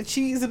potatoes with the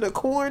cheese and the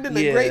corn and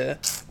the Yeah. grape.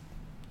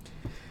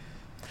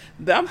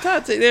 I'm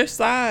trying to say their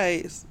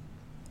sides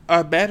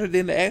are better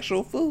than the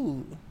actual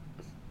food.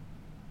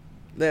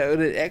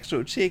 The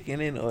actual chicken,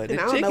 the And I chicken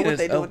don't know what is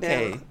they doing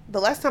okay. now. The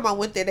last time I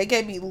went there, they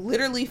gave me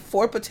literally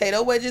 4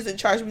 potato wedges and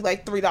charged me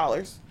like $3.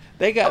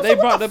 They I was they like,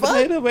 what brought the the fuck?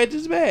 potato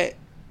wedges back.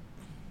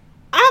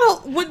 I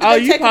don't. When did Oh, they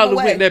you take them probably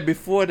away? went there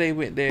before they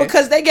went there.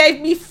 Because they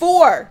gave me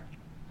 4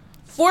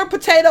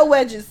 potato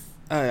wedges.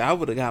 I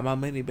would have got my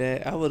money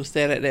back. I would have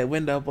sat at that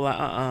window and be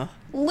like,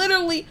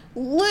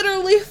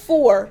 Literally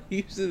 4.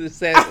 You should have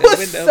sat I at that was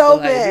window so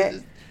and be like,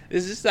 mad.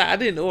 it's just I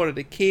didn't order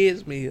the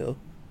kids meal,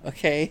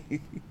 okay?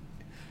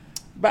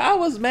 But I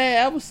was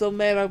mad. I was so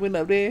mad. I went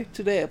up there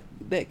to that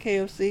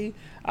KFC.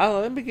 I was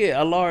like, let me get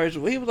a large.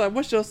 He was like,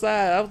 what's your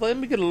size? I was like, let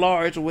me get a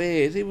large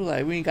wedge. He was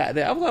like, we ain't got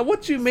that. I was like,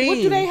 what you mean? What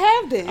do they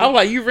have then? I was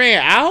like, you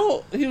ran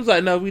out? He was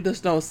like, no, we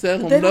just don't sell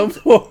them They no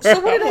don't- more. So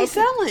what are I they was-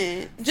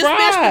 selling? Just Fries.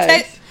 mashed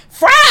potatoes.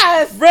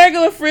 Fries.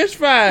 Regular French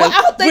fries. Well,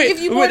 I hope they give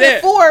you more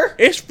than 4.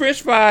 It's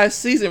French fries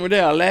seasoned with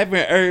their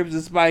elaborate herbs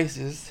and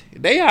spices.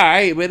 They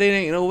alright, but they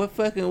ain't no what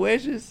fucking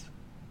wedges.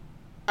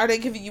 Are they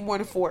giving you more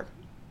than 4?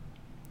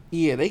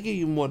 Yeah, they give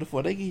you more than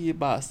 4. They give you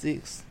about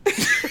 6.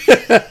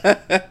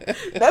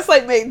 That's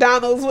like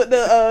McDonald's with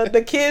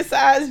the kid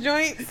size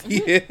joints.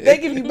 Yeah. They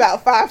give you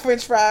about 5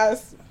 French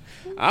fries.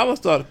 I'm gonna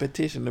start a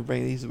petition to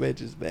bring these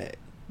wedges back.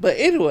 But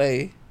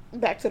anyway,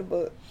 Back to the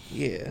book.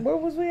 yeah, Where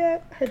was we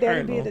at? Her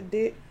daddy Colonel. being a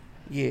dick.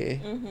 yeah,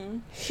 Mm-hmm.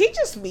 He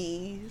just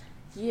mean.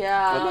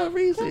 Yeah. for no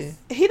reason.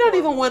 He don't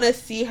even want to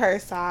see her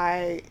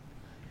side.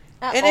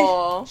 At And then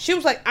all. she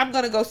was like, I'm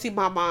gonna go see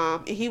my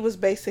mom. And he was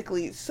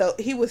basically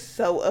he was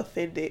so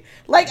offended.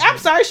 Like, I'm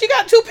sorry, she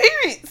got 2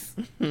 parents.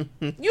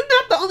 You're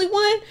not the only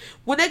one.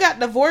 When they got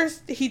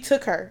divorced, he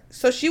took her.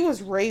 So she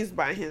was raised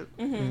by him.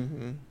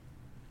 Mm-hmm.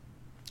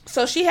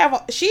 So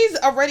she's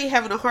already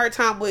having a hard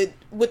time with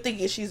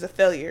thinking she's a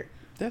failure.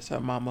 That's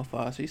her mama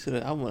fault. She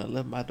said, "I want to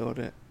love my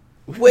daughter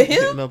With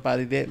him?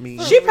 Nobody that mean."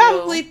 For She real.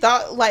 probably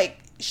thought like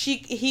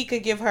he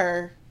could give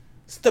her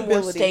More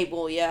stability.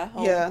 stable, yeah.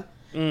 home. Yeah.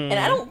 Mm. And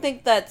I don't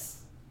think that's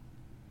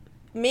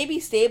maybe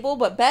stable,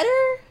 but better.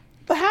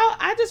 But how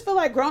I just feel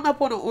like growing up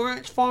on an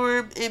orange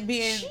farm and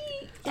being She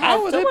I had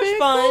so would've much been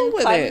fun cool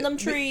with climbing it. them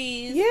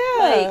trees. yeah.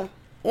 Like,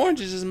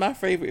 Oranges is my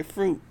favorite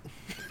fruit.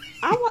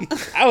 I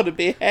want. I would have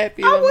been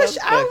happy. I than a wish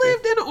I motherfucker.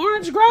 lived in an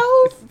orange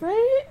grove.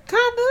 right?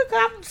 Kinda.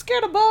 I'm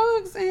scared of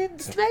bugs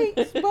and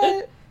snakes,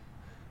 but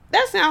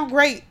that sounds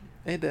great.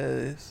 It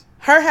does.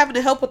 Her having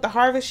to help with the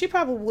harvest, she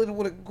probably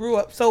would have grew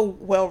up so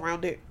well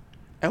rounded.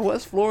 And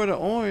what's Florida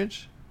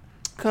orange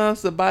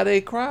comes to buy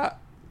their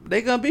crop,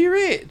 they gonna be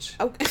rich.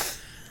 Okay.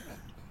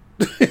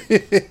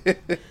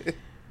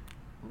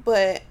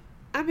 But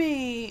I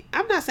mean,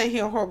 I'm not saying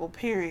he's a horrible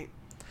parent.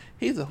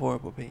 He's a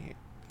horrible parent.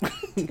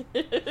 He's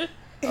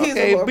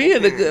Okay, horrible being a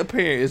parent. good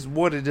parent is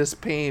more than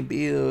just paying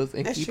bills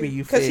and That's keeping true.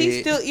 you fed. Because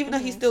he still, even though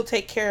he still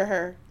take care of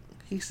her,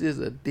 He's just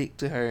a dick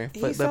to her and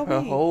He's fucked so up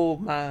her mean. whole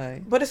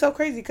mind. but it's so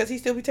crazy because he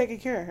still be taking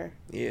care of her.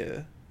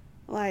 Yeah,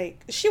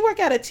 Like, she work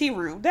at a tea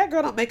room. That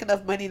girl don't make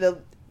enough money to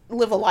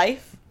live a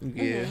life.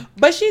 yeah,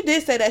 But she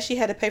did say that she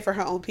had to pay for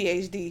her own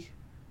PhD.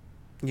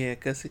 yeah.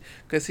 Cause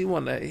he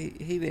wanted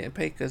he didn't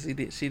pay because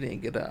she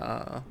didn't get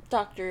a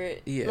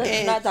Doctorate. Yeah. Like,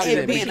 And, not doctorate,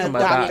 and but being she a become a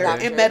wanted to be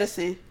doctor in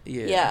medicine.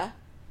 yeah. Yeah.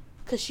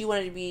 Because she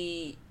wanted to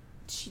be,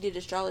 she did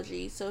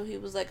astrology, so he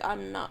was like,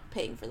 I'm not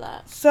paying for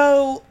that.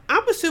 So,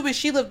 I'm assuming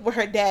she lived with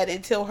her dad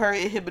until her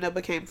and him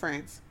became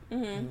friends.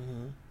 Mm-hmm.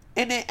 Mm-hmm.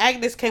 And then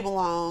Agnes came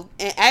along,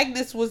 and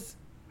Agnes was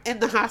in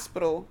the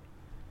hospital.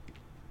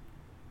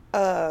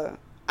 I'm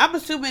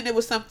assuming it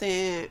was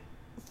something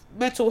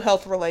mental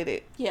health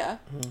related. Yeah.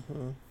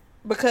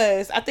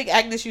 Because I think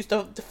Agnes used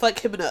to fuck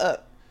Himina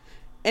up.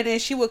 And then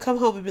she would come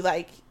home and be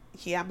like,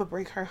 yeah, I'm going to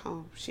bring her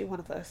home. She one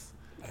of us.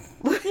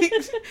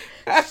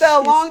 After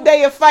a long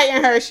day of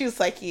fighting her, she was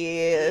like,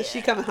 yeah.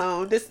 She coming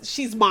home.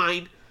 She's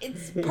mine.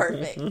 It's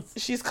perfect.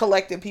 She's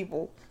collecting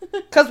people.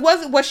 Because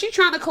was she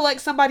trying to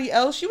collect somebody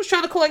else? She was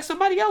trying to collect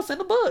somebody else in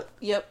the book.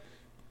 Yep.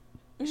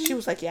 She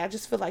was like, yeah, I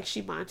just feel like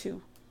she mine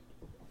too.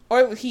 Or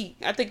it was he.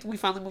 I think we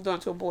finally moved on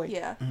to a boy.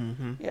 Yeah.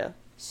 Yeah.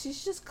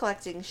 She's just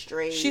collecting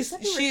strays. She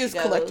is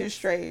collecting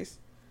strays.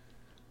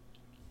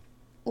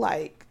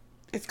 Like,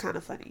 it's kind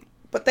of funny.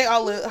 But they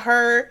all live,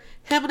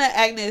 him and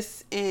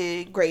Agnes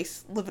and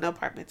Grace live in an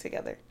apartment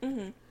together.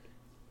 And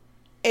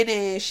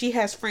then she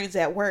has friends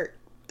at work.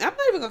 I'm not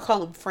even gonna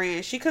call them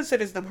friends. She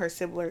considers them her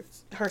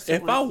siblings.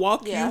 If I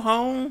walk you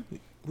home,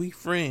 we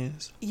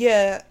friends.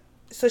 Yeah.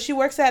 So she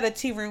works at a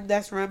tea room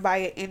that's run by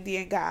an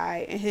Indian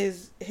guy, and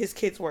his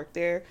kids work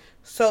there.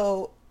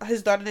 So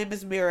his daughter name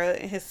is Mira,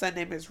 and his son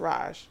name is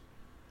Raj.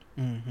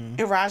 And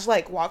Raj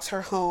like walks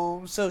her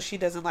home so she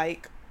doesn't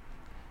like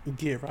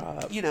get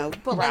robbed. You know,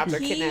 but robbed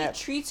like or he kidnapped.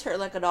 treats her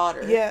like a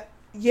daughter. Yeah.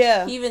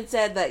 Yeah. He even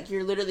said that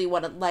you're literally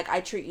like I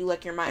treat you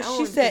like you're my own.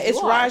 She said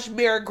it's Raj,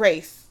 Mira,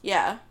 Grace.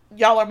 Yeah.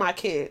 Y'all are my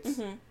kids.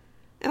 And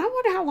I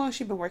wonder how long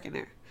she's been working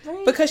there.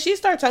 Right. Because she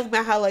started talking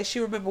about how like she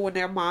remember when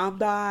their mom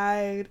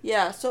died.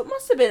 Yeah, so it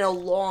must have been a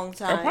long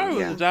time. Or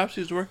probably the job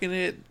she was working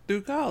at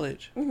through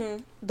college.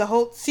 The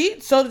whole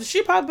so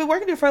she probably been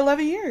working there for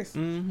 11 years.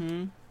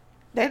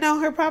 They know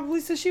her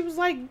probably since she was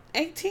like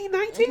 18,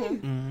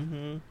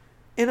 19.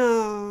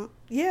 And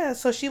yeah,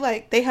 so she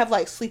like they have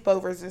like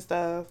sleepovers and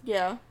stuff.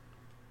 Yeah.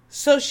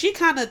 So she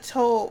kind of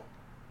told.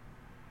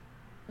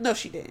 No,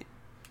 she didn't.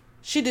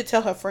 She did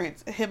tell her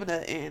friends,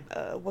 Himina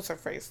and what's her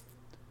face,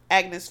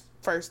 Agnes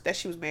first that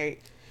she was married.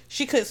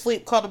 She couldn't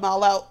sleep, called them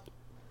all out.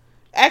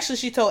 Actually,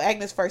 she told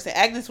Agnes first, and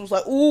Agnes was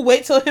like, "Ooh,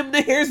 wait till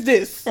Himina hears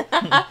this."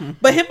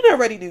 But Himina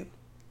already knew,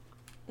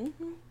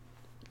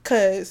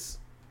 cause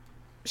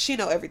she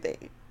know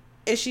everything,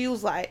 and she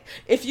was like,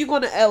 "If you're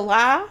gonna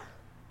lie,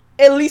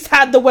 at least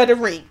hide the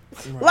wedding ring."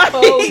 Right. Like,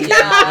 Oh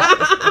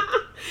yeah.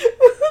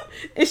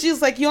 and she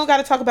was like, "You don't got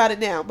to talk about it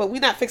now, but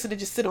we're not fixing to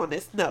just sit on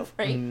this." No,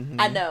 Right.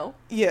 I know.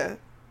 yeah.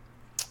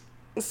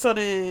 So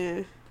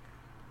then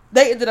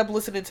they ended up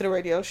listening to the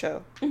radio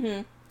show.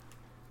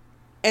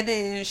 And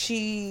then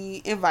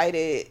she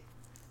invited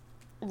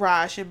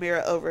Raj and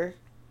Mira over.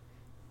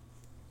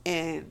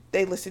 And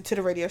they listened to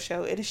the radio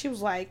show. And then she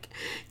was like,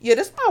 yeah,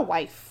 this is my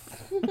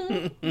wife.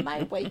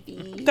 My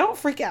wifey. Don't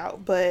freak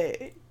out, but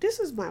this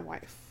is my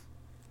wife.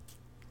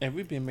 And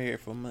we've been married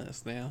for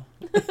months now.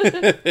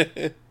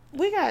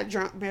 We got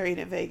drunk married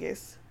in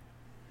Vegas.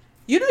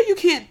 You know you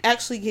can't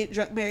actually get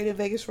drunk married in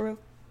Vegas for real?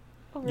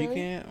 Oh, really? You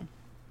can't.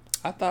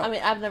 I thought. I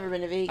mean, I've never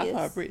been to Vegas. I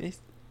thought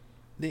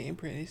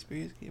Britney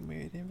Spears get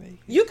married in Vegas.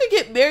 You could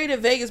get married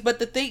in Vegas, but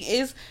the thing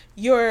is,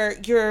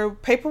 your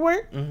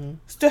paperwork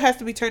still has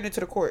to be turned into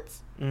the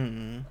courts.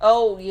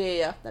 Oh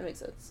yeah, that makes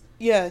sense.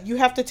 Yeah, you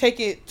have to take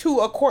it to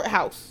a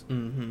courthouse.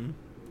 In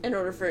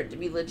order for it to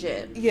be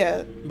legit.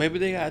 Yeah. Maybe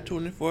they got a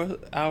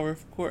 24-hour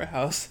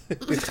courthouse.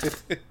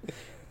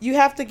 You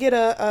have to get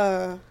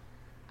a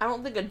I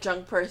don't think a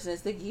drunk person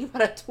is thinking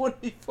about a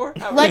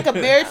 24-hour. like a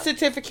marriage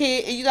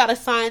certificate, and you gotta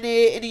sign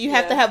it, and then you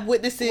have to have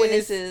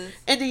witnesses,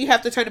 and then you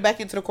have to turn it back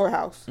into the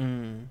courthouse.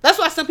 That's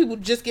why some people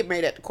just get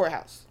married at the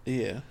courthouse.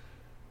 Yeah.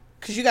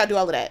 Because you gotta do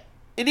all of that,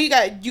 and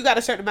then you got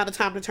a certain amount of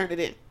time to turn it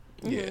in.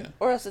 Yeah.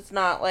 Or else it's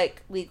not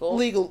like legal.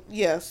 Legal,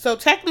 yeah. So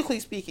technically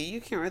speaking, you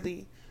can't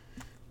really.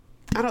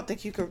 I don't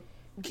think you could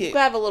get. You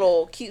could have a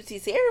little cutesy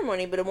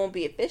ceremony, but it won't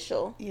be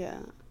official. Yeah,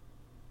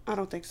 I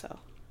don't think so.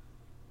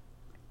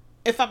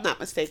 If I'm not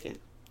mistaken,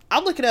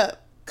 I'll look it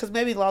up because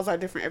maybe laws are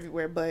different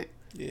everywhere. But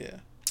yeah,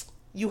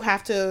 you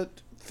have to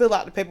fill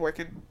out the paperwork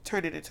and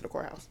turn it into the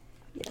courthouse.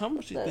 Yeah, how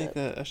much you think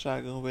a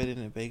shotgun wedding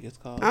in Vegas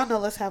costs? I don't know.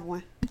 Let's have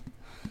one.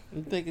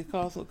 You think it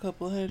costs a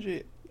couple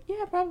 $100?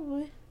 Yeah,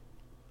 probably.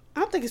 I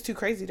don't think it's too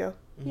crazy though.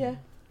 Yeah.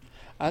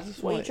 I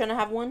just Well, want. you trying to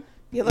have one?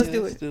 Yeah, let's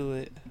do Let's it. do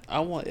it.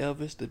 I want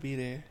Elvis to be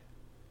there.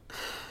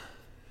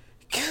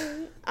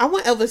 I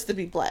want Elvis to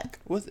be black.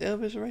 Was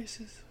Elvis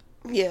racist?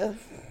 Yeah,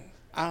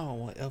 I don't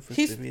want Elvis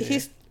he's to be there.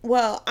 he's.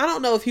 Well, I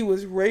don't know if he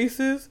was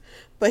racist,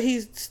 but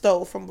he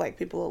stole from black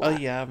people a lot. Oh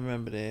yeah, I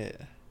remember that.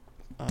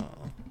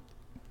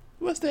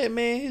 What's that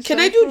man? Can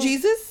I do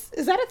Jesus?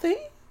 Is that a thing?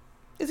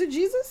 Is it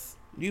Jesus?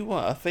 You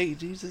want a fake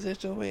Jesus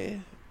at your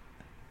wedding?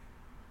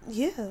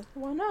 Yeah.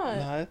 Why not?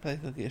 Nah, that place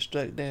gonna get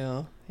struck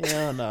down.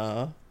 Hell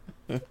no.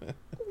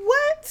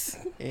 What?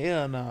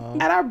 Hell no.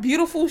 At our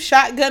beautiful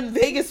shotgun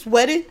Vegas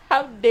wedding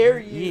How dare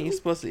You you? ain't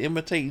supposed to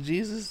imitate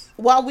Jesus.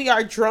 while we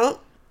are drunk?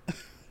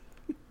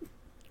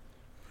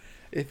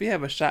 If you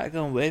have a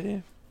shotgun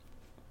wedding,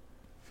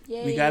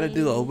 Yay. we gotta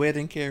do a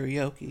wedding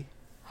karaoke.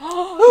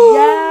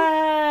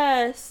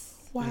 Yes.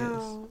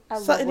 Wow. I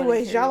So, love anyways,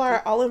 wedding y'all karaoke.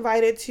 are all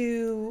invited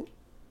to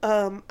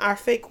our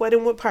fake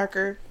wedding with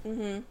Parker.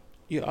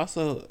 You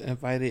also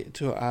invited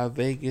to our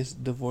Vegas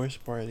divorce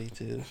party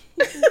too.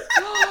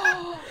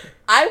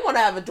 I want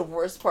to have a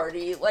divorce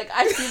party. Like,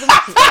 I see them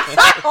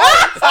all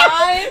the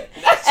time.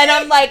 And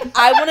I'm like,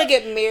 I want to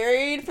get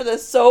married for the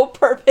sole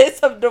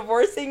purpose of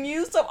divorcing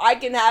you so I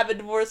can have a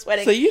divorce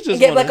wedding. So you just and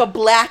get wanna... like a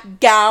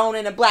black gown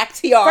and a black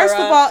tiara. First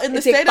of all, in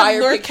the take state of fire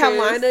North pictures.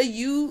 Carolina,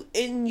 you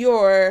and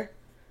your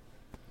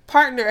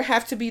partner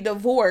have to be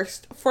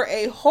divorced for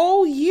a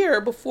whole year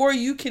before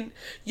you can.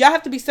 Y'all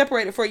have to be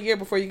separated for a year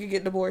before you can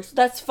get divorced.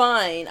 That's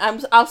fine.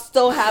 I'll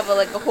still have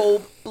a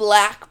whole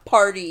black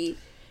party,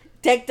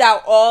 decked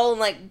out all in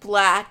like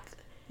black.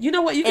 You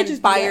know what? You can and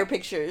just fire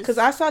pictures. Because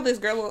I saw these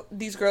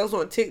girls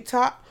on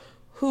TikTok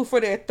who, for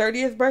their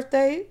 30th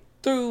birthday,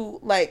 threw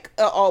like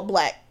all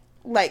black,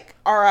 like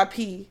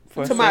RIP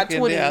For to a my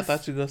second 20s. there, I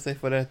thought you were gonna say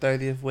for their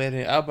 30th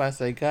wedding. I was about to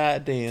say,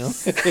 God damn.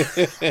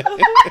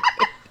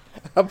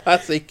 I'm about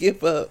to say,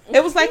 give up.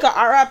 It was like a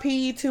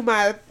RIP to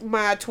my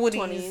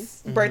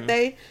 20s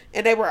birthday,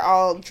 and they were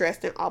all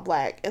dressed in all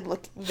black and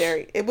looking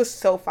very. It was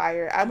so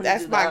fire. I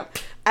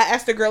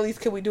asked the girlies,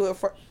 can we do it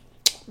for?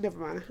 Never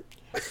mind.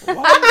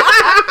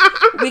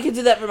 We could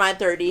do that for my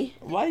 30.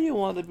 Why you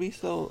want to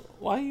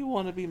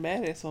be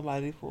mad at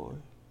somebody for?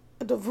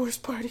 A divorce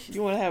party.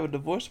 You want to have a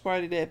divorce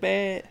party that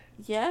bad?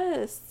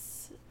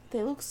 Yes.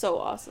 They look so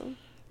awesome.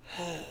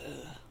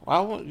 Why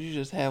won't you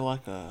just have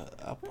like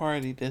a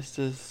party that's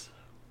just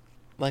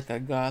like a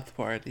goth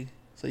party,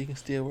 so you can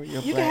still wear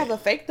your You black? can have a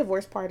fake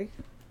divorce party.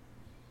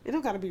 It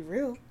don't gotta be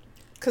real.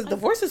 Because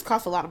divorces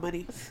cost a lot of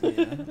money.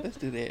 Yeah, let's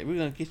do that. We're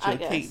gonna get you a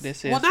cake that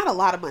says. Well, not a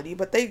lot of money,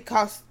 but they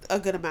cost a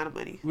good amount of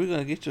money. We're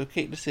gonna get you a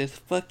cake that says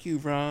 "Fuck you,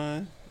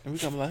 Ron," and we're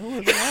gonna be like, "Who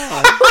is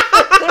Ron?"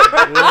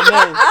 We don't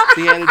know.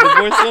 He had to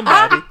divorce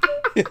somebody.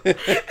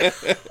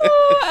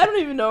 I don't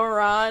even know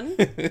Ron.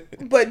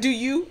 But do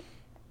you?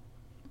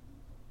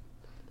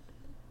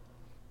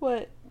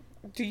 What?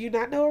 Do you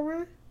not know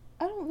Ron?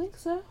 I don't think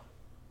so.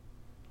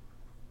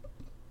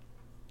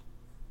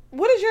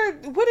 What is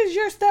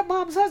your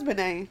stepmom's husband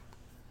name?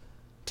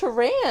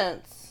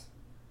 Terrance.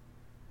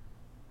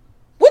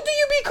 What do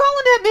you be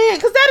calling that man?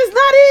 Because that is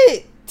not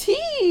it.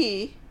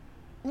 T.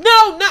 No,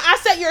 I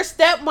said your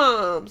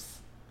stepmom's.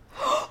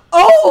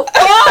 Oh,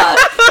 fuck.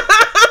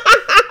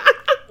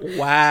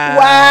 Wow.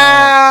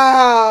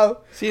 Wow.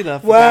 She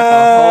done forgot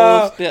her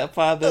whole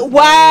stepfather's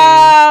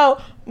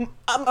Wow.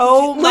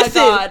 Oh my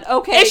God.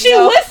 Okay. And she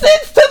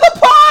listens to the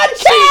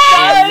podcast.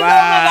 Oh my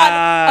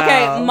God.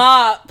 Okay,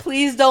 Ma,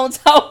 please don't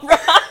tell Ron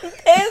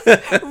this.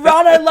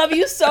 Ron, I love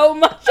you so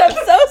much. I'm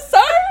so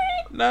sorry.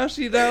 No,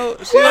 she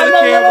don't. She don't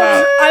care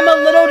about. I'm a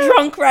little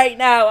drunk right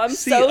now. I'm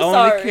She so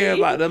sorry. only care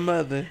about the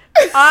mother.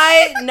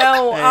 I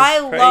know. That's I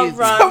love crazy.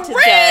 Ron to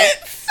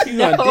death. You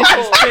gonna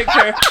disrespect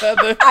her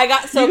mother? I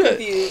got so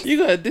confused. You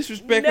gonna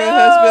disrespect her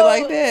husband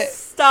like that?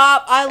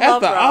 Stop. I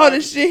love After Ron. all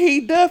the shit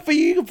he done for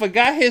you, you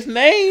forgot his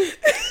name?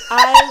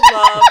 I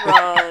love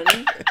Ron.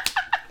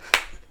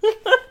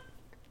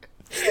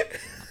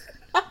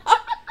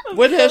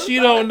 What else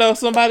you don't know?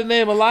 Somebody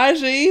named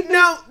Elijah either?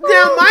 Now,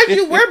 mind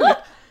you,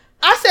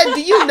 I said,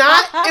 do you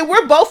not? And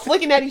we're both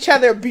looking at each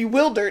other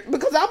bewildered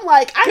because I'm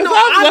like, I'm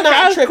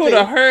not tripping. could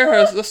have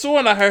heard her.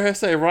 Sworn I heard her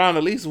say Ron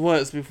at least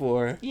once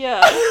before.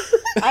 Yeah,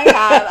 I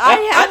have.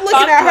 I'm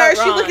looking at her.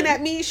 She's looking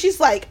at me. She's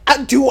like,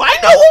 do I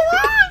know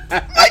a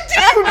Ron? Like, do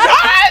you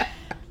not?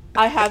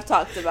 I have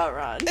talked about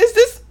Ron.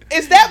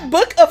 Is that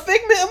book a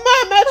figment of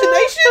my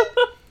imagination?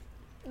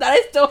 That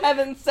I still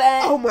haven't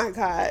said. Oh my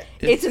God.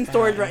 It's in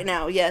storage right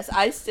now. Yes,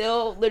 I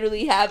still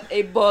literally have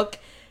a book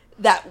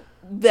that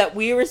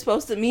me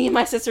and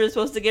my sister were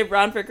supposed to give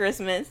Ron for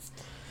Christmas.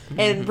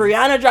 And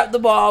Brianna dropped the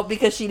ball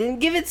because she didn't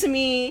give it to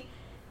me.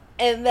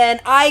 And then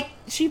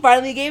she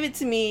finally gave it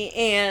to me,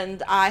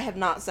 and I have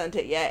not sent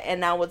it yet.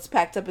 And now it's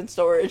packed up in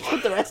storage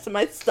with the rest of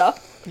my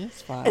stuff.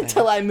 It's fine.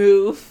 Until I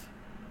move.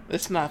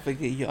 Let's not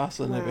forget you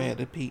also never had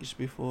a peach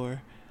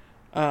before.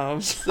 So.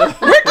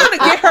 We're gonna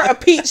get her a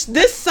peach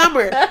this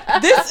summer.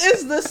 This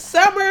is the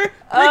summer.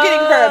 We're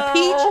getting her a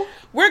peach.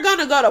 We're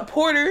gonna go to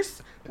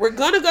Porter's.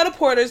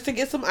 To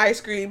get some ice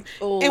cream,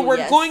 and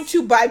we're going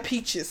to buy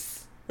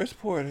peaches. Where's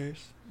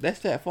Porter's? That's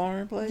that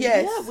foreign place?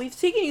 Yes. Yeah, we've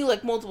taken you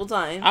like multiple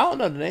times. I don't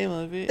know the name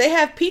of it. They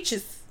have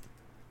peaches.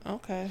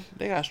 Okay.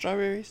 They got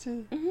strawberries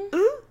too?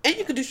 Mm-hmm. And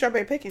you can do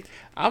strawberry picking.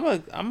 I'm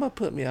gonna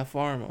put me a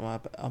farm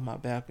on my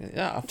balcony.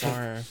 Not a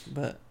farm,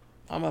 but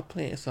I'm gonna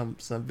plant some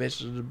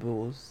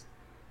vegetables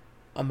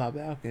on my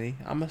balcony.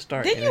 I'm gonna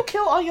start. Didn't you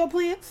kill all your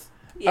plants?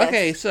 Yes.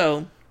 Okay,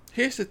 so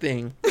here's the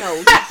thing. No,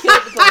 you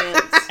killed the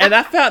plants. And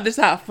I found this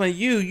out from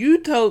you. You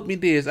told me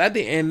this. I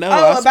didn't know Oh,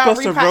 I was about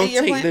supposed to repotting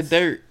your rotate the plants?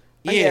 dirt.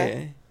 Oh, Yeah.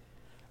 yeah.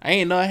 I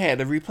didn't know I had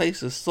to replace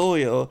the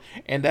soil,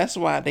 and that's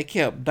why they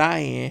kept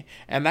dying.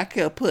 And I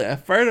kept putting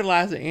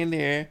fertilizer in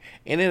there,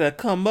 and it'll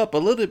come up a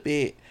little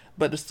bit,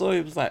 but the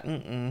soil was like,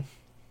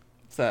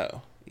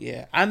 So,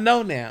 yeah. I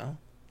know now.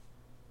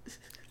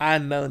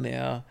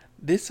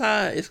 This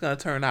time, it's going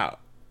to turn out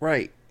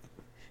right.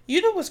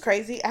 You know what's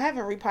crazy? I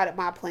haven't repotted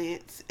my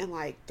plants in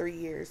like 3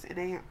 years,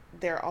 and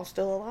they're all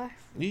still alive.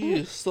 You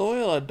use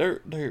soil or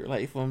dirt,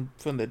 like from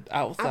the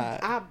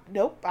outside?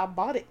 Nope, I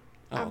bought it.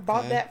 I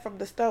bought Okay. that from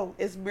the store.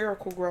 It's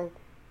Miracle Grow.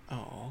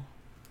 Oh.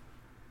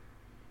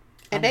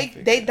 and I'ma they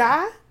figure it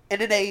out. die,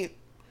 and then they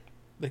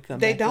Come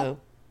they back don't up.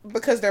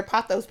 because they're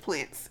pothos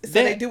plants, so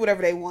That- they do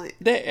whatever they want.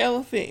 That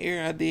elephant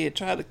ear I did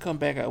tried to come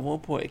back at one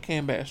point. It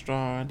came back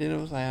strong. Then it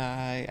was like,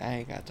 I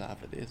ain't got time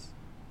for this.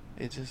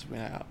 It just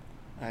went out.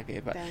 I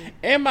gave up. Dang.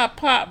 And my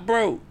pot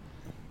broke.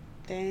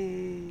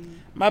 Dang.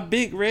 My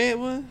big red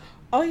one.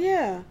 Oh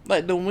yeah.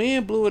 Like the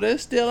wind blew it.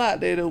 It's still out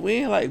there. The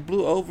wind like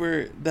blew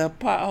over the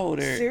pot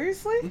holder.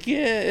 Seriously?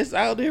 Yeah, it's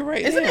out there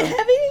right Isn't now. it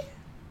heavy?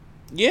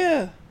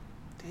 Yeah.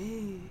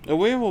 Dang. The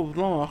wind was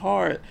blowing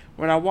hard.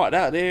 When I walked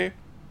out there,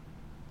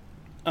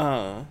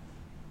 the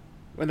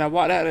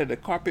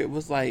carpet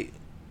was like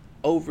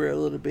over a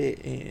little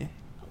bit, and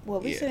Well,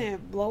 at least Yeah. it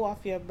didn't blow off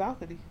your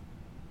balcony.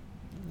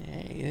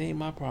 it ain't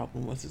my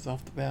problem once it's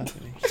off the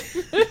balcony.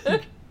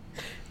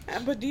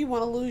 But do you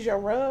want to lose your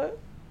rug?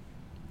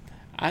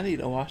 I need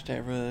to wash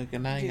that rug,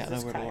 and I ain't got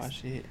Jesus nowhere to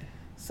Christ. wash it.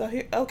 So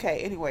here, okay.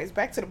 Anyways,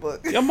 back to the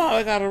book. Your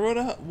mama got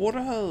a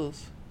water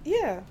hose.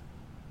 Yeah.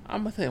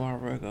 I'm gonna take my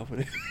rug over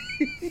there.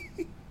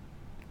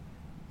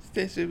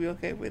 That should be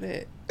okay with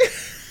that.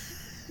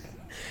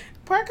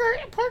 Parker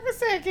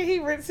said, "Can he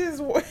rinse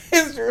his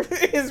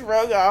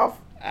rug off?"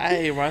 I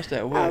ain't washed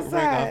that rug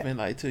Outside. off in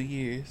like 2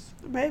 years.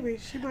 Maybe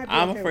she might be.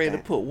 I'm okay afraid to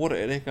with that. put water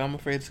in it. 'Cause I'm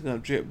afraid it's gonna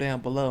drip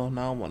down below, and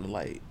I don't want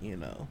to you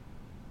know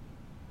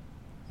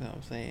what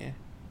I'm saying.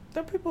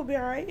 Them people be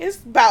alright.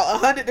 It's about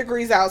 100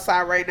 degrees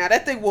outside right now.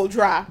 That thing will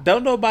dry.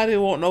 Don't nobody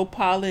want no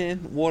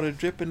pollen water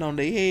dripping on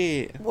their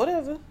head.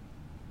 Whatever.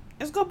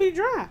 It's gonna be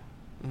dry.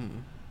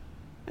 Mm,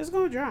 It's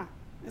gonna dry.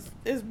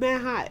 It's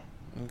man hot.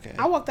 okay.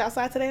 I walked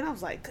outside today and I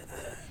was like,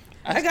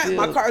 I got in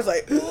my car. I was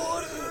like,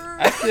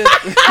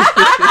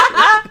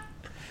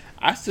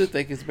 I still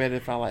think it's better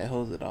if I like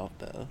hose it off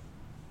though,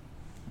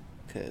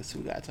 'cause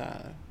we got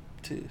time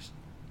to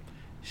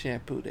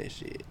shampoo that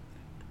shit.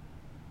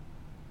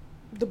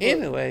 the book.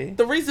 Anyway,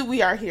 The reason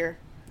we are here.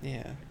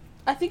 yeah,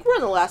 I think we're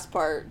on the last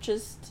part.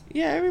 Just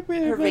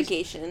everybody. her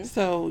vacation.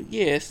 So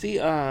yeah, she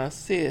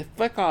said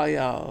fuck all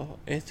y'all,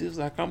 and she was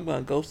like, I'm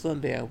gonna go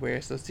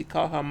somewhere. So she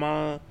called her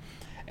mom,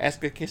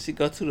 asked her can she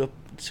go to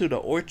the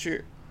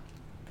orchard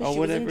or She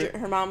was in whatever.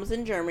 her mom was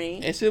in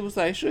Germany. And she was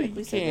like, sure you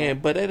we said can,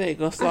 that. but that ain't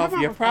gonna solve Her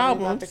your mama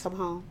probably about problems. to come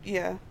home.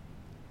 Yeah.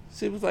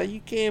 She was like,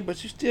 you can,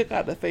 but you still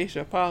got to face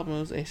your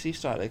problems. And she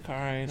started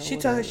crying. or She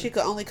told her whatever. she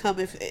could only come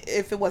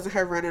if it wasn't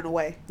her running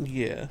away.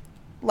 Yeah,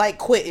 Like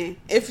quitting.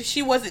 If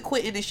she wasn't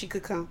quitting, then she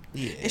could come.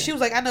 yeah. And she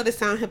was like, I know this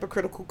sound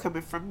hypocritical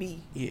coming from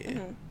me, yeah.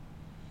 Mhm.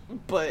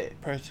 but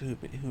Person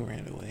who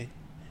ran away.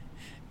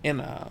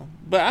 And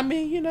but I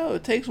mean, you know,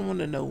 it takes one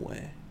to know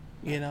one.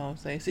 You know what I'm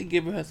saying? She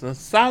giving her some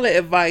solid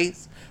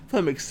advice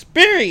from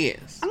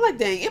experience. I'm like,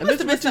 dang, it And must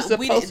this have is been what something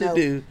we you're didn't supposed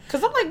know. to do.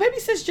 Because I'm like, maybe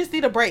sis just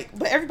need a break.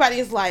 But everybody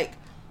is like,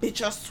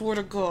 bitch, I swear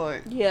to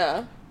God.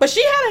 Yeah. But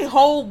she had a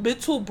whole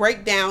mental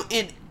breakdown,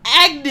 and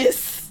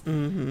Agnes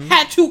Mm-hmm.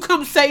 had to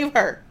come save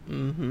her.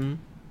 Mm-hmm.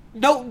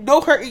 No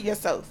hurting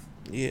yourself.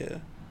 Yeah.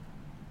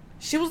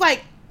 She was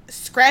like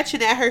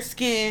scratching at her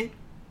skin,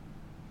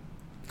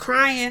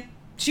 crying.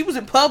 She was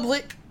in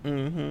public.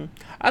 Mm-hmm.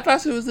 I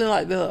thought she was in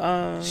like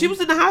the She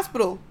was in the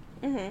hospital.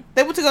 Mm-hmm.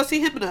 They went to go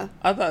see Hymna.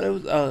 I thought it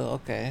was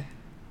okay.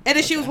 And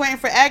then she was Okay. waiting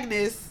for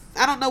Agnes.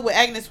 I don't know what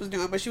Agnes was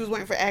doing, but she was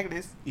waiting for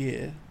Agnes.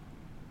 Yeah.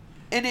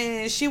 And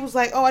then she was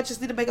like, oh, I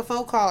just need to make a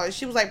phone call. And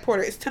she was like,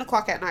 Porter, it's 10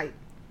 o'clock at night.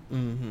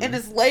 Mm-hmm. And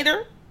it's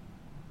later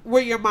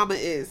where your mama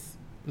is.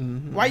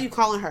 Mm-hmm. Why are you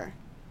calling her?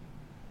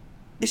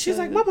 And she's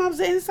like, my mom's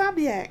an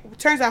insomniac.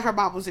 Turns out her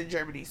mom was in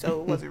Germany,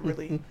 so it wasn't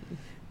really.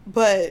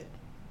 But,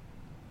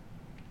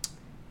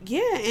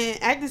 yeah,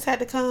 and Agnes had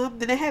to come.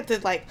 Then they had to,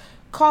 like,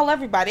 call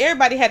everybody.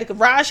 Everybody had to come.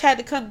 Raj had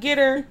to come get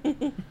her.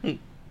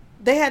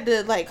 They had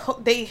to, like,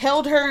 they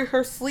held her in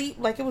her sleep.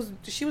 Like,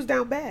 she was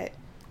down bad.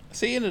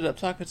 She ended up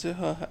talking to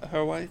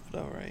her wife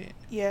though, right?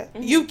 Yeah.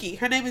 Mhm. Yuki.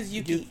 Her name is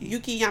Yuki. Yuki.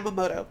 Yuki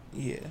Yamamoto.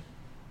 Yeah.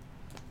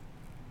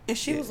 And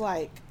she Yeah. was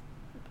like,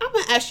 I'm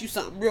going to ask you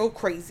something real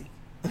crazy.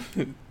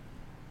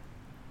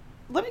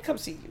 Let me come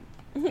see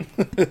you.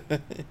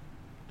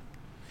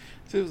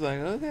 She was like,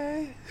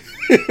 okay.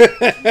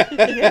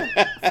 Yeah,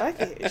 fuck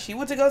it. She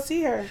went to go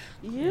see her.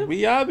 Yep.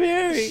 We all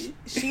married.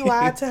 She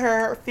lied to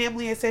her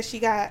family and said she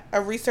got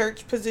a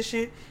research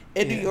position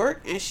in New Yeah.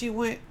 York, and she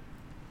went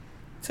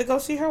to go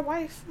see her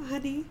wife,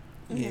 honey.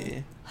 Yeah.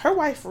 Her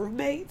wife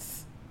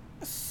roommates,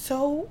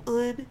 so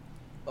unhinged.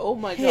 Oh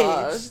my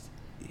god.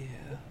 Yeah.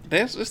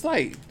 That's it's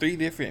like 3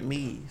 different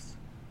me's,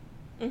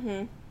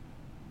 Mm-hmm.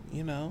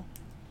 you know?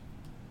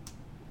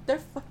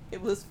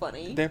 It was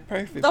funny. They're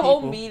perfect. The whole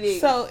people. meeting.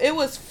 So it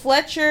was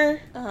Fletcher,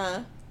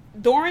 Uh-huh.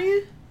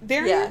 Dorian,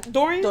 Yeah.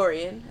 Dorian,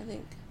 Dorian, I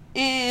think.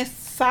 and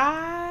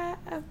Sai.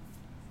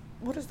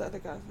 What is the other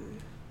guy's name?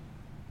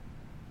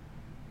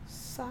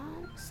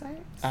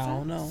 I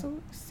don't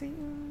know. Sai.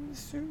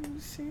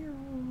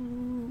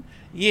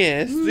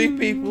 Yes, 3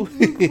 people.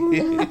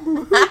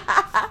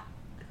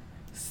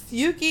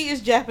 Yuki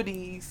is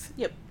Japanese.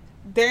 Yep.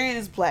 Darian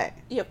is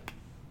black. Yep.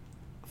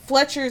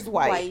 Fletcher is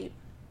white.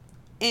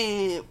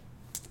 And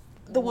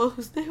the one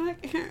whose name I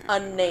can't remember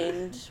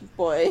Unnamed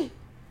boy.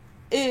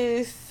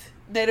 is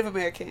Native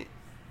American.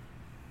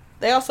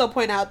 They also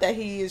point out that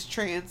he is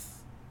trans.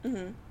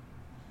 Mm-hmm.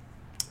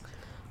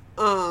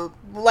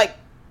 Like,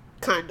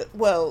 kind of.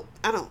 Well,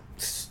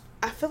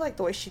 I feel like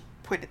the way she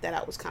pointed that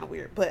out was kind of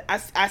weird, but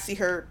I see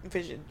her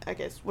vision. I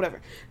guess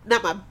whatever.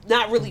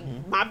 Not really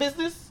my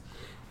business.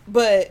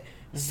 But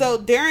so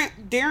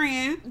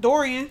Dorian.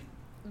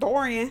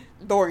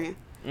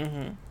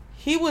 Mm-hmm.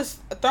 He was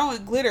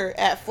throwing glitter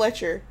at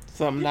Fletcher.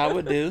 Something I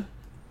would do.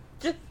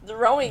 Just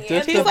throwing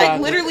Just it. He's about like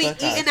to literally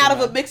fuck out eating out of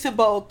a somebody. mixing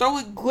bowl,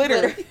 throwing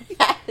glitter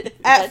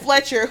at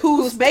Fletcher,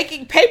 who's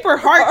making paper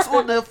hearts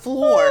on the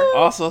floor.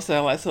 Also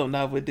sound like something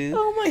I would do.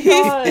 Oh my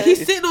god.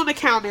 He's sitting on the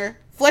counter.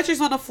 Fletcher's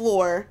on the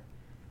floor.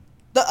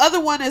 The other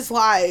one is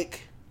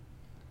like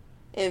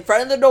in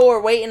front of the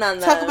door waiting on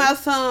them. talking about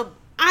some.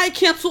 I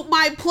canceled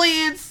my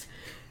plans.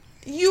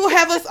 You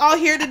have us all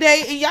here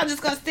today, and y'all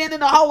just gonna stand in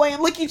the hallway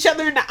and look each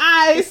other in the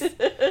eyes.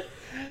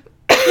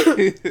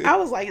 I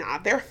was like, nah,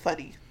 they're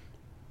funny.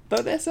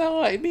 Don't that sound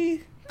like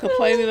me?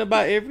 Complaining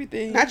about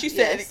everything. Not you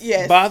said Yes.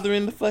 yes.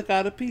 Bothering the fuck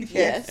out of people.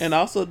 Yes. And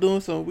also doing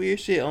some weird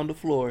shit on the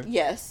floor.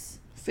 Yes.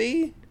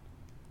 See?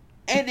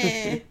 And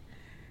then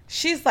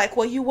she's like,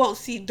 well, you won't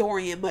see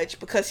Dorian much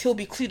because he'll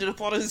be cleaning up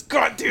all this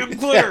goddamn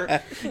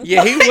glitter.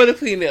 Yeah, he would have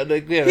cleaned up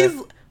the glitter.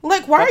 He's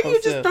like, why are you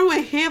just Himself.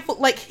 throwing handful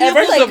like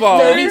Every First like of all-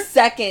 30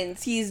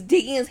 seconds, he's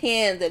digging his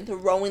hands and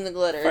throwing the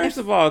glitter. First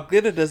of all,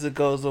 glitter doesn't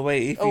goes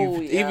away if Oh,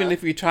 you, yeah. even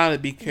if you're trying to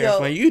be careful.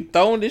 Yo. And you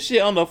throwing this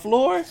shit on the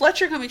floor?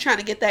 Fletcher gonna be trying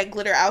to get that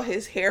glitter out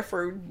his hair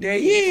for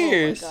days.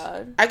 Years. Oh my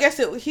god. I guess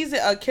he's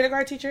a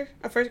kindergarten teacher,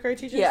 a first grade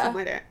teacher, Yeah.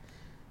 something like that.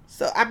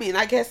 So I mean,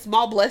 I guess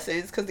small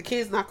blessings because the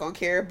kid's not gonna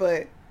care,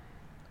 but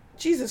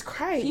Jesus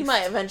Christ, He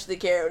might eventually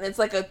care, and it's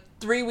like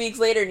 3 weeks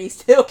later, and he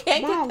still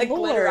can't My get the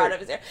glitter Lord. out of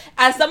his hair.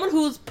 As someone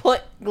who's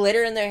put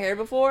glitter in their hair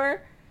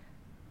before,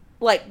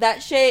 like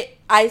that shit,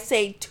 I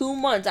say 2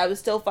 months, I was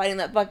still fighting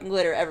that fucking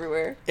glitter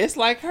everywhere. It's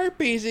like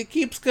herpes. It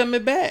keeps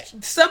coming back.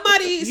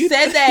 Somebody You-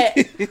 said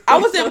that I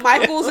was in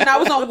Michael's and I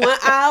was on one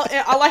aisle,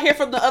 and all I hear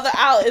from the other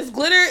aisle is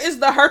glitter is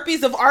the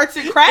herpes of arts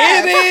and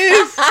crafts. It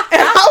is.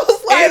 And I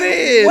was like, It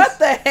is. what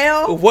the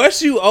hell?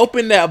 Once you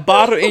open that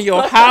bottle in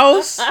your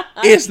house,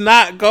 it's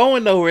not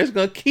going nowhere. It's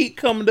gonna keep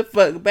coming the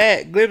fuck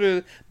back.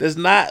 Glitter does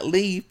not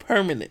leave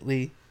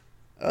permanently.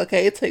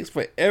 Okay, it takes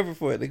forever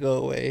for it to go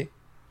away.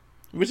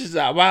 Which is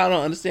why I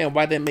don't understand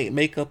why they make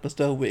makeup and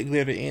stuff with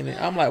glitter in it.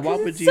 I'm like, why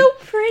would It's you? so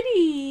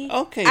pretty.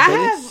 Okay, I but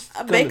have it's a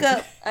gonna-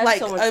 makeup, I have like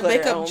so much a glitter at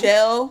makeup home.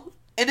 gel,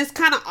 and it's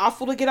kind of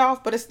awful to get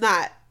off, but it's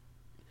not.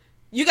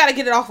 You got to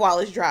get it off while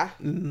it's dry.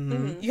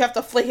 Mhm. You have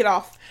to flake it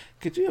off.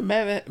 Could you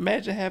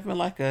imagine having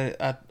like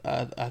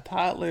a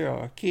toddler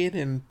or a kid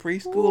in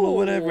preschool or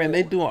whatever, and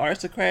they Ooh. doing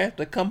arts and crafts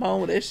to come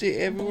home with that shit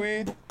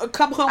everywhere?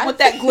 Come home with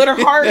that glitter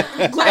heart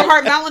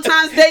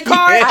Valentine's Day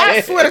card. Yeah.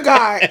 I swear to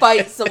God.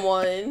 Fight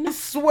someone. I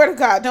swear to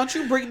God, don't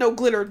you bring no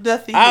glitter,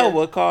 nothing. I here.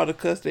 would call the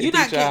custody You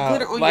not teacher getting out.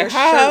 glitter on like, your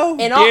how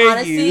In all dare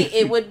honesty, you?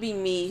 it would be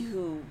me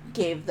who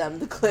gave them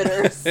the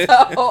glitter. So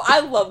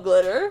I love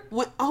glitter.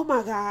 Oh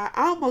my God,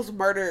 I almost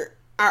murdered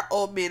our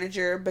old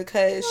manager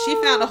because she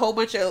found a whole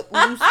bunch of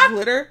loose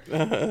glitter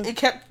and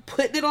kept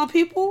putting it on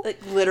people. Like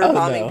glitter Oh,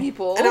 bombing no.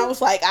 people. And I was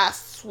like, I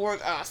swear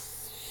to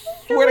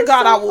was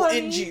God, so I will funny.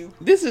 end you.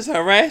 This is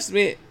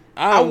harassment.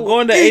 I I'm will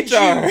going to end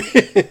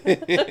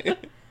HR.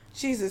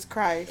 Jesus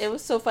Christ. It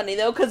was so funny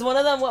though, because one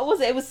of them, what was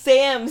it? It was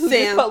Sam who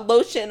Sam. just put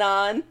lotion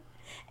on,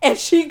 and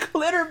she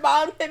glitter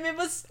bombed him. It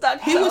was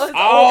stuck. He to was. his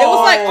Oh, it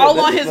was like all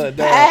this on is his fucked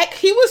back.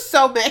 He was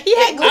so mad. He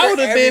had It glitter I would've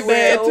been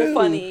everywhere. mad, so too.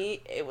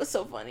 funny. It was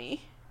so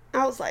funny.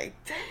 I was like,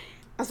 dang.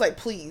 I was like,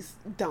 please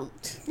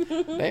don't.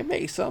 They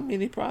make so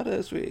many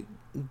products with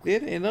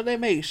glitter. And don't they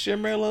make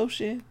shimmer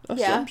lotion or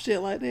Yeah. some shit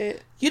like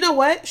that? You know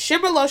what?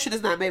 Shimmer lotion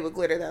is not made with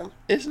glitter though.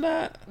 It's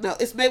not. No,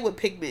 it's made with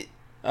pigment.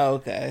 Oh,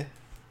 okay.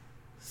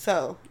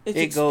 So It's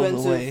It expensive.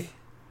 goes away.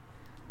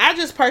 I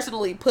just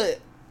personally put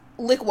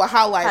liquid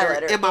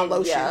highlighter in my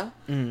lotion. Yeah.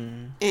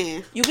 Mm.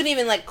 And You can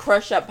even like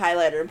crush up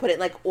highlighter and put it in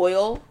like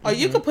oil. or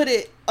you could put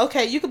it.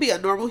 Okay, you could be a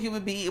normal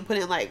human being and put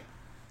in like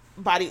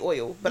body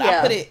oil, but I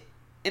Yeah. put it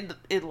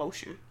in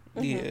lotion.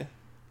 Yeah.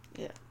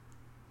 Yeah.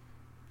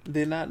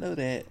 Did not know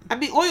that. I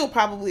mean, oil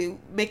probably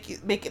make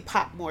it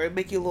pop more,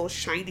 make you a little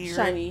shinier.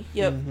 Shiny.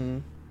 Yep. Mm-hmm.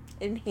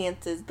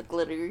 Enhances the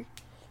glitter.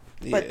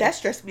 But that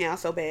stressed me out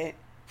so bad.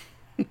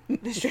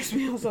 That stressed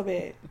me out so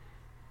bad.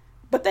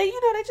 But they,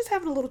 they just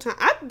having a little time.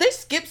 They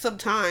skipped some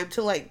time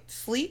to like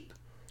sleep.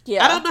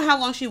 Yeah. I don't know how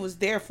long she was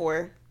there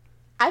for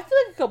I feel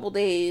like a couple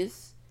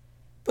days.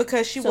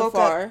 because she So woke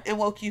far. up and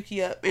woke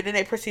Yuki up, and then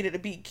they proceeded to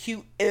be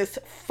cute as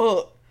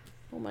fuck.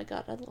 Oh my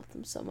god, I love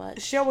them so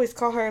much. She always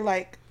call her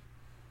like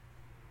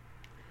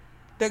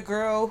the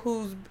girl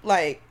who's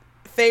like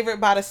favored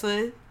by the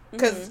son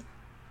because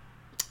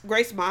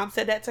Grace's mom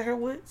said that to her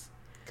once.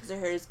 Because her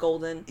hair is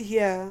golden.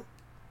 Yeah,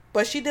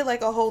 but she did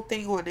like a whole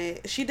thing on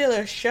it. She did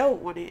a show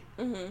on it.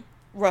 Mm-hmm.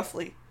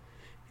 Roughly.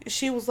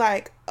 She was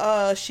like,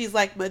 she's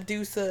like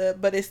Medusa,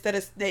 but instead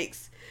of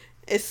snakes,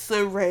 it's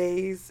sun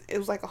rays. It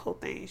was like a whole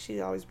thing.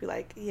 She'd always be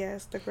like,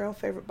 yes, the girl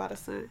favored by the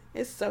sun.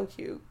 It's so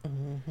cute.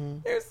 Mm-hmm.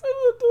 They're so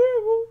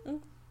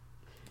adorable.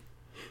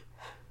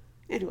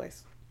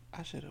 Anyways,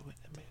 I should have went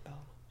to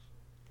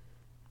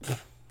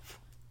McDonald's.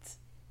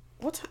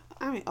 What time?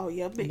 I mean, oh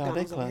yeah, No, they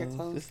McDonald's over here closed.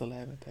 closed.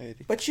 It's 11:30.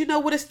 But you know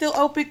what is still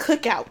open?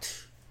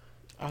 Cookout.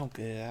 I'm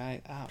good. I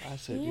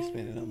should be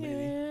spending no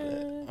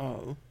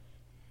money,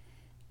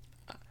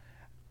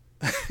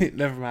 but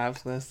never mind. I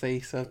was gonna say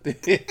something.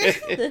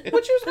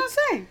 What you was gonna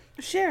say?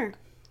 Share.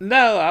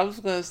 No, I was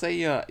gonna say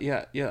your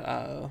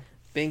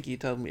thing you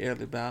told me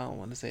earlier, but I don't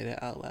want to say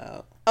that out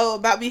loud. Oh,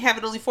 about me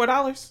having only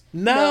 $4?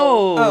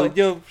 No, Oh.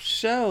 your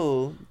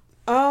show.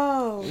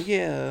 Oh,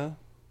 Yeah,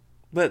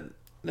 but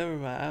never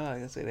mind. I'm not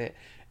gonna say that.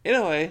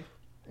 Anyway,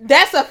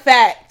 that's a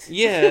fact.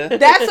 yeah,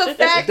 That's a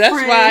fact. that's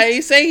friend. why I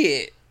ain't say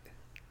it.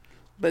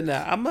 But no,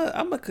 I'm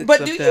a cook But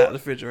do something you? out the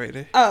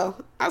refrigerator. Oh,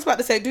 I was about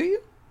to say, do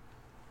you?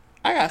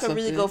 I got Could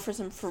something. really go for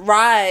some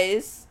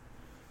fries.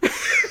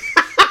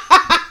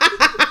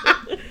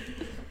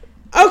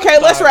 Okay,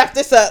 let's wrap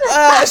this up.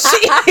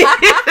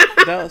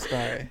 Don't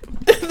start.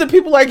 The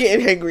people are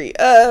getting hangry.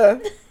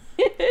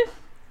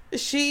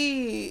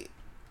 She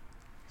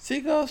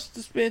goes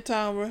to spend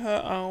time with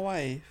her own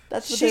wife.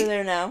 That's what She- they're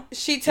there now.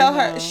 tell No.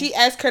 her, she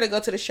asked her to go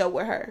to the show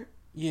with her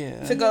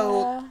Yeah. to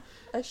go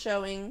Yeah, a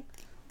showing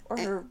or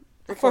her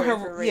for recording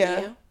her. radio.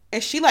 Yeah,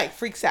 and she like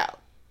freaks out.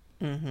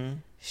 Mm-hmm.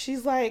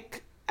 She's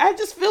like, I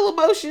just feel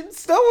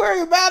emotions. Don't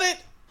worry about it.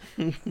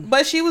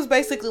 But she was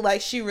basically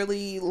like, she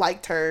really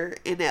liked her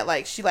and that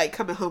like she like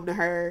coming home to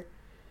her.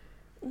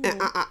 And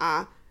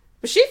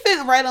But she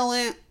fit right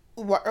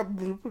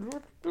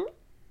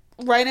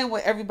in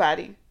with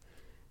everybody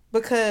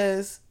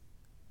because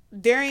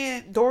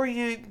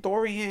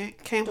Dorian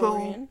came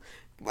home.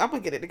 I'm gonna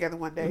get it together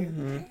one day,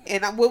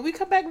 and when we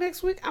come back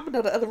next week, I'm gonna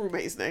know the other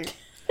roommate's name.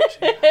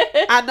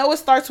 I know it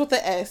starts with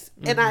an S,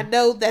 and I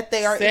know that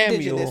they are Samuel.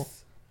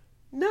 indigenous.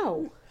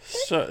 No,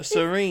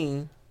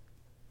 Serene.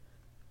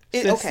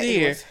 Okay, Sincere.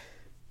 anyways.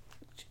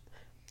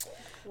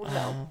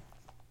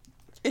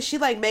 And she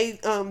like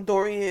made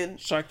Dorian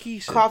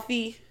Sharkeisha.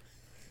 coffee.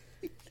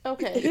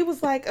 Okay. He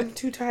was like, I'm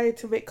too tired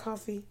to make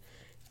coffee.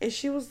 And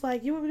she was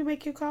like, you want me to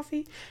make you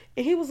coffee?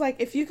 And he was like,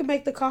 if you can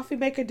make the coffee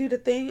maker do the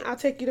thing, I'll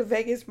take you to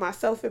Vegas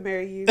myself and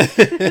marry you.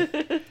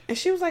 And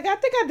she was like, I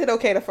think I did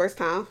okay the first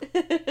time.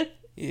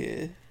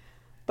 Yeah.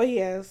 But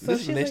yeah, so This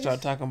she's when they like,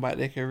 start talking about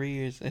their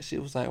careers, and she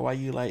was like, "Why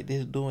you like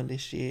this doing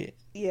this shit?"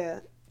 yeah.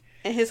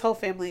 And his whole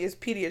family is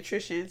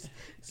pediatricians.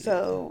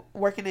 So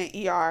working at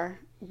ER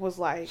was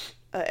like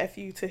a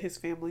FU to his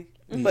family,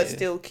 but Yeah.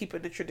 still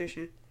keeping the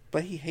tradition.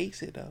 But he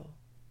hates it though.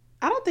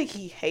 I don't think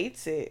he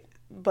hates it,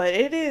 but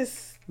it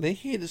is Then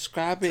he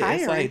describe it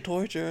as tiring. like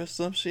torture or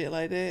some shit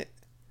like that.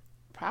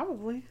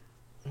 probably.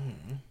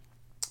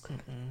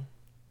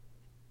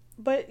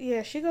 But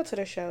yeah, she go to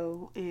the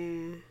show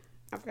and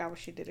I forgot what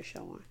she did the show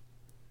on.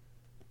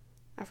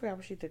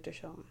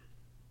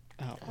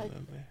 I don't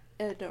remember.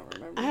 I don't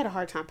remember. I had a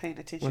hard time paying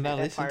attention When to I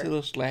that listened part. to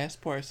those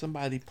last parts,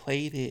 somebody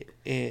played it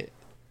at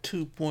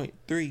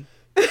 2.3.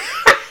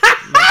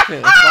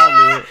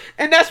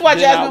 And that's why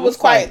Then I Jasmine was was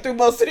quiet like- through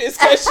most of this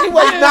because she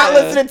was not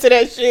listening to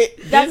that shit.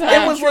 That's Then not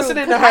I- was true,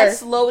 listening to 'cause I her.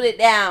 slowed it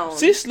down.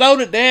 She slowed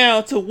it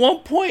down to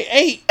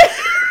 1.8.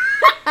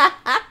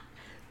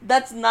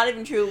 That's not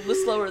even true. It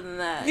was slower than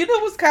that. You know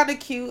what's kind of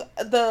cute?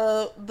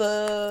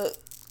 The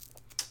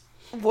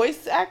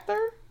voice actor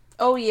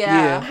Oh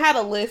yeah. had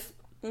a list.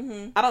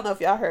 Mm-hmm. I don't know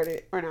if y'all heard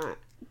it or not.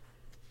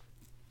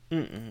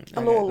 Mm-mm. A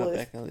I little gotta go list.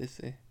 back and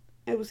listen.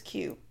 It was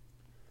cute.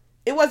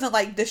 It wasn't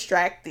like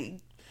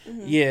distracting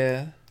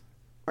Yeah.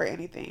 or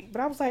anything,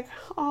 but I was like,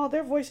 oh,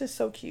 their voice is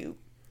so cute.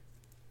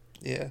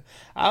 Yeah.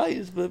 I like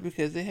this book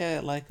because it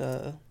had like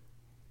it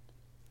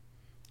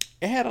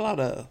had a lot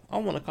of, I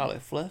want to call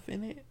it fluff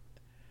in it.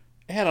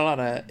 It had a lot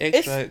of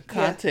extra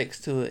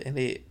context to it, and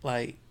it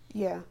like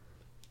Yeah.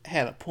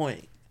 had a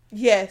point.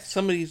 Yes.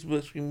 Some of these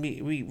books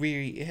we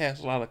read, it has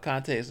a lot of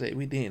context that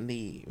we didn't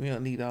need. We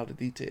don't need all the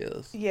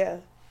details. Yeah.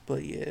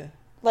 But yeah.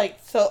 Like,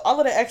 so all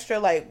of the extra,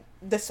 like,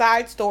 the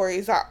side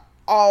stories are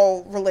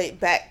all relate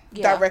back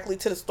Yeah. directly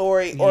to the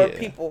story or Yeah.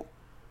 people.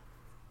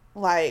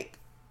 Like,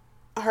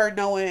 her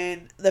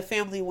knowing the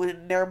family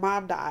when their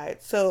mom died.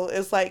 So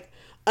it's like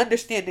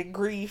understanding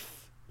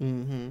grief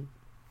Mm-hmm.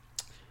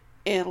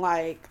 and,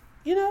 like,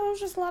 you know, it was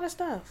just a lot of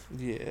stuff.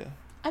 Yeah.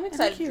 I'm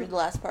excited cute. for the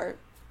last part.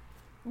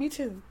 Me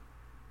too.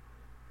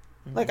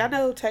 Like, I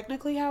know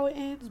technically how it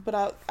ends,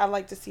 but I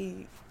like to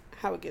see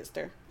how it gets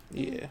there.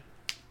 Yeah.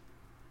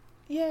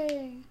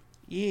 Yay.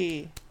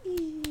 Yeah.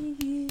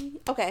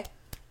 Okay.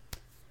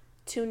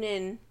 Tune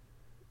in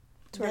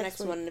to our Next next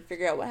week. one to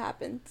figure out what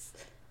happens.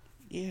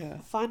 Yeah.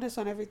 Find us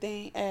on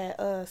everything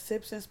at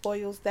Sips and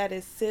Spoils. That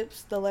is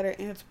Sips, the letter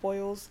N,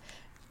 Spoils,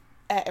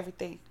 at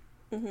everything.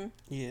 Mm-hmm.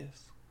 Yes.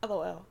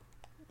 LOL.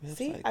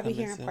 See, Website I be coming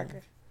hearing soon.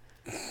 Parker.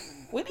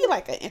 We need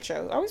like an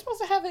intro. Are we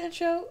supposed to have an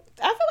intro?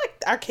 I feel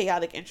like our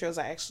chaotic intros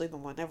are actually the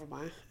one. Never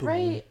mind.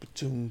 Right.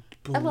 Boom,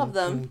 I love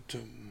them. boom,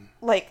 boom.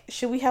 Like,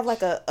 should we have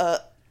like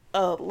a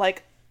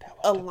like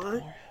a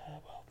line?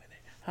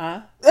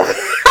 Huh?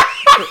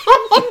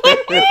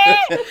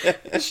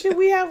 Should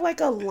we have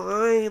like a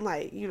line?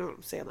 Like, you know what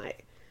I'm saying?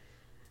 Like,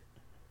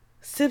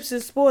 Sips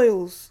and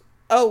Spoils,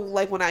 Oh,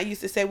 like when I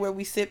used to say where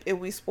we sip and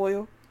we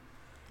spoil.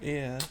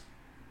 Yeah.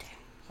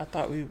 I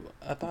thought like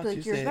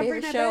you your said.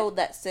 favorite show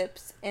that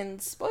sips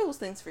and spoils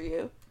things for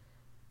you.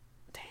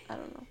 I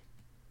don't know.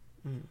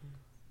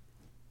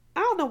 I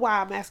don't know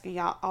why I'm asking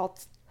y'all, all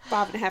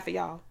 5.5 of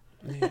y'all.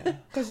 Yeah.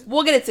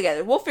 We'll get it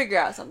together. We'll figure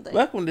out something.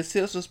 Welcome to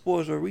Sips and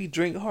Spoils, where we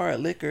drink hard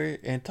liquor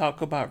and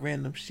talk about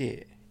random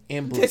shit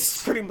and This books.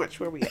 is pretty much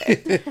where we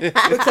at.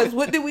 Because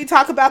what did we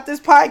talk about this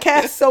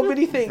podcast? So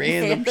many things.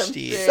 Random Random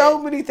shit. shit. So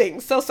many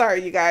things. So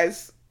sorry, you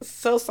guys.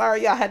 So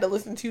sorry y'all had to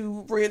listen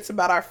to rants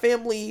about our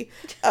family,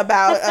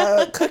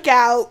 about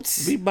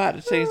cookouts. We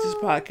about to change this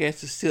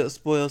podcast to Sips,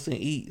 Spoils, and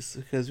Eats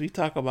because we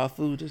talk about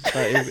food just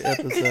about every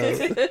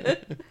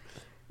episode.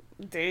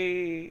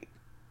 Dang.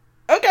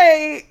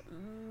 Okay.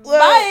 Well,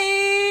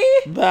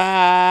 Bye.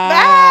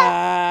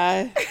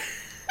 Bye.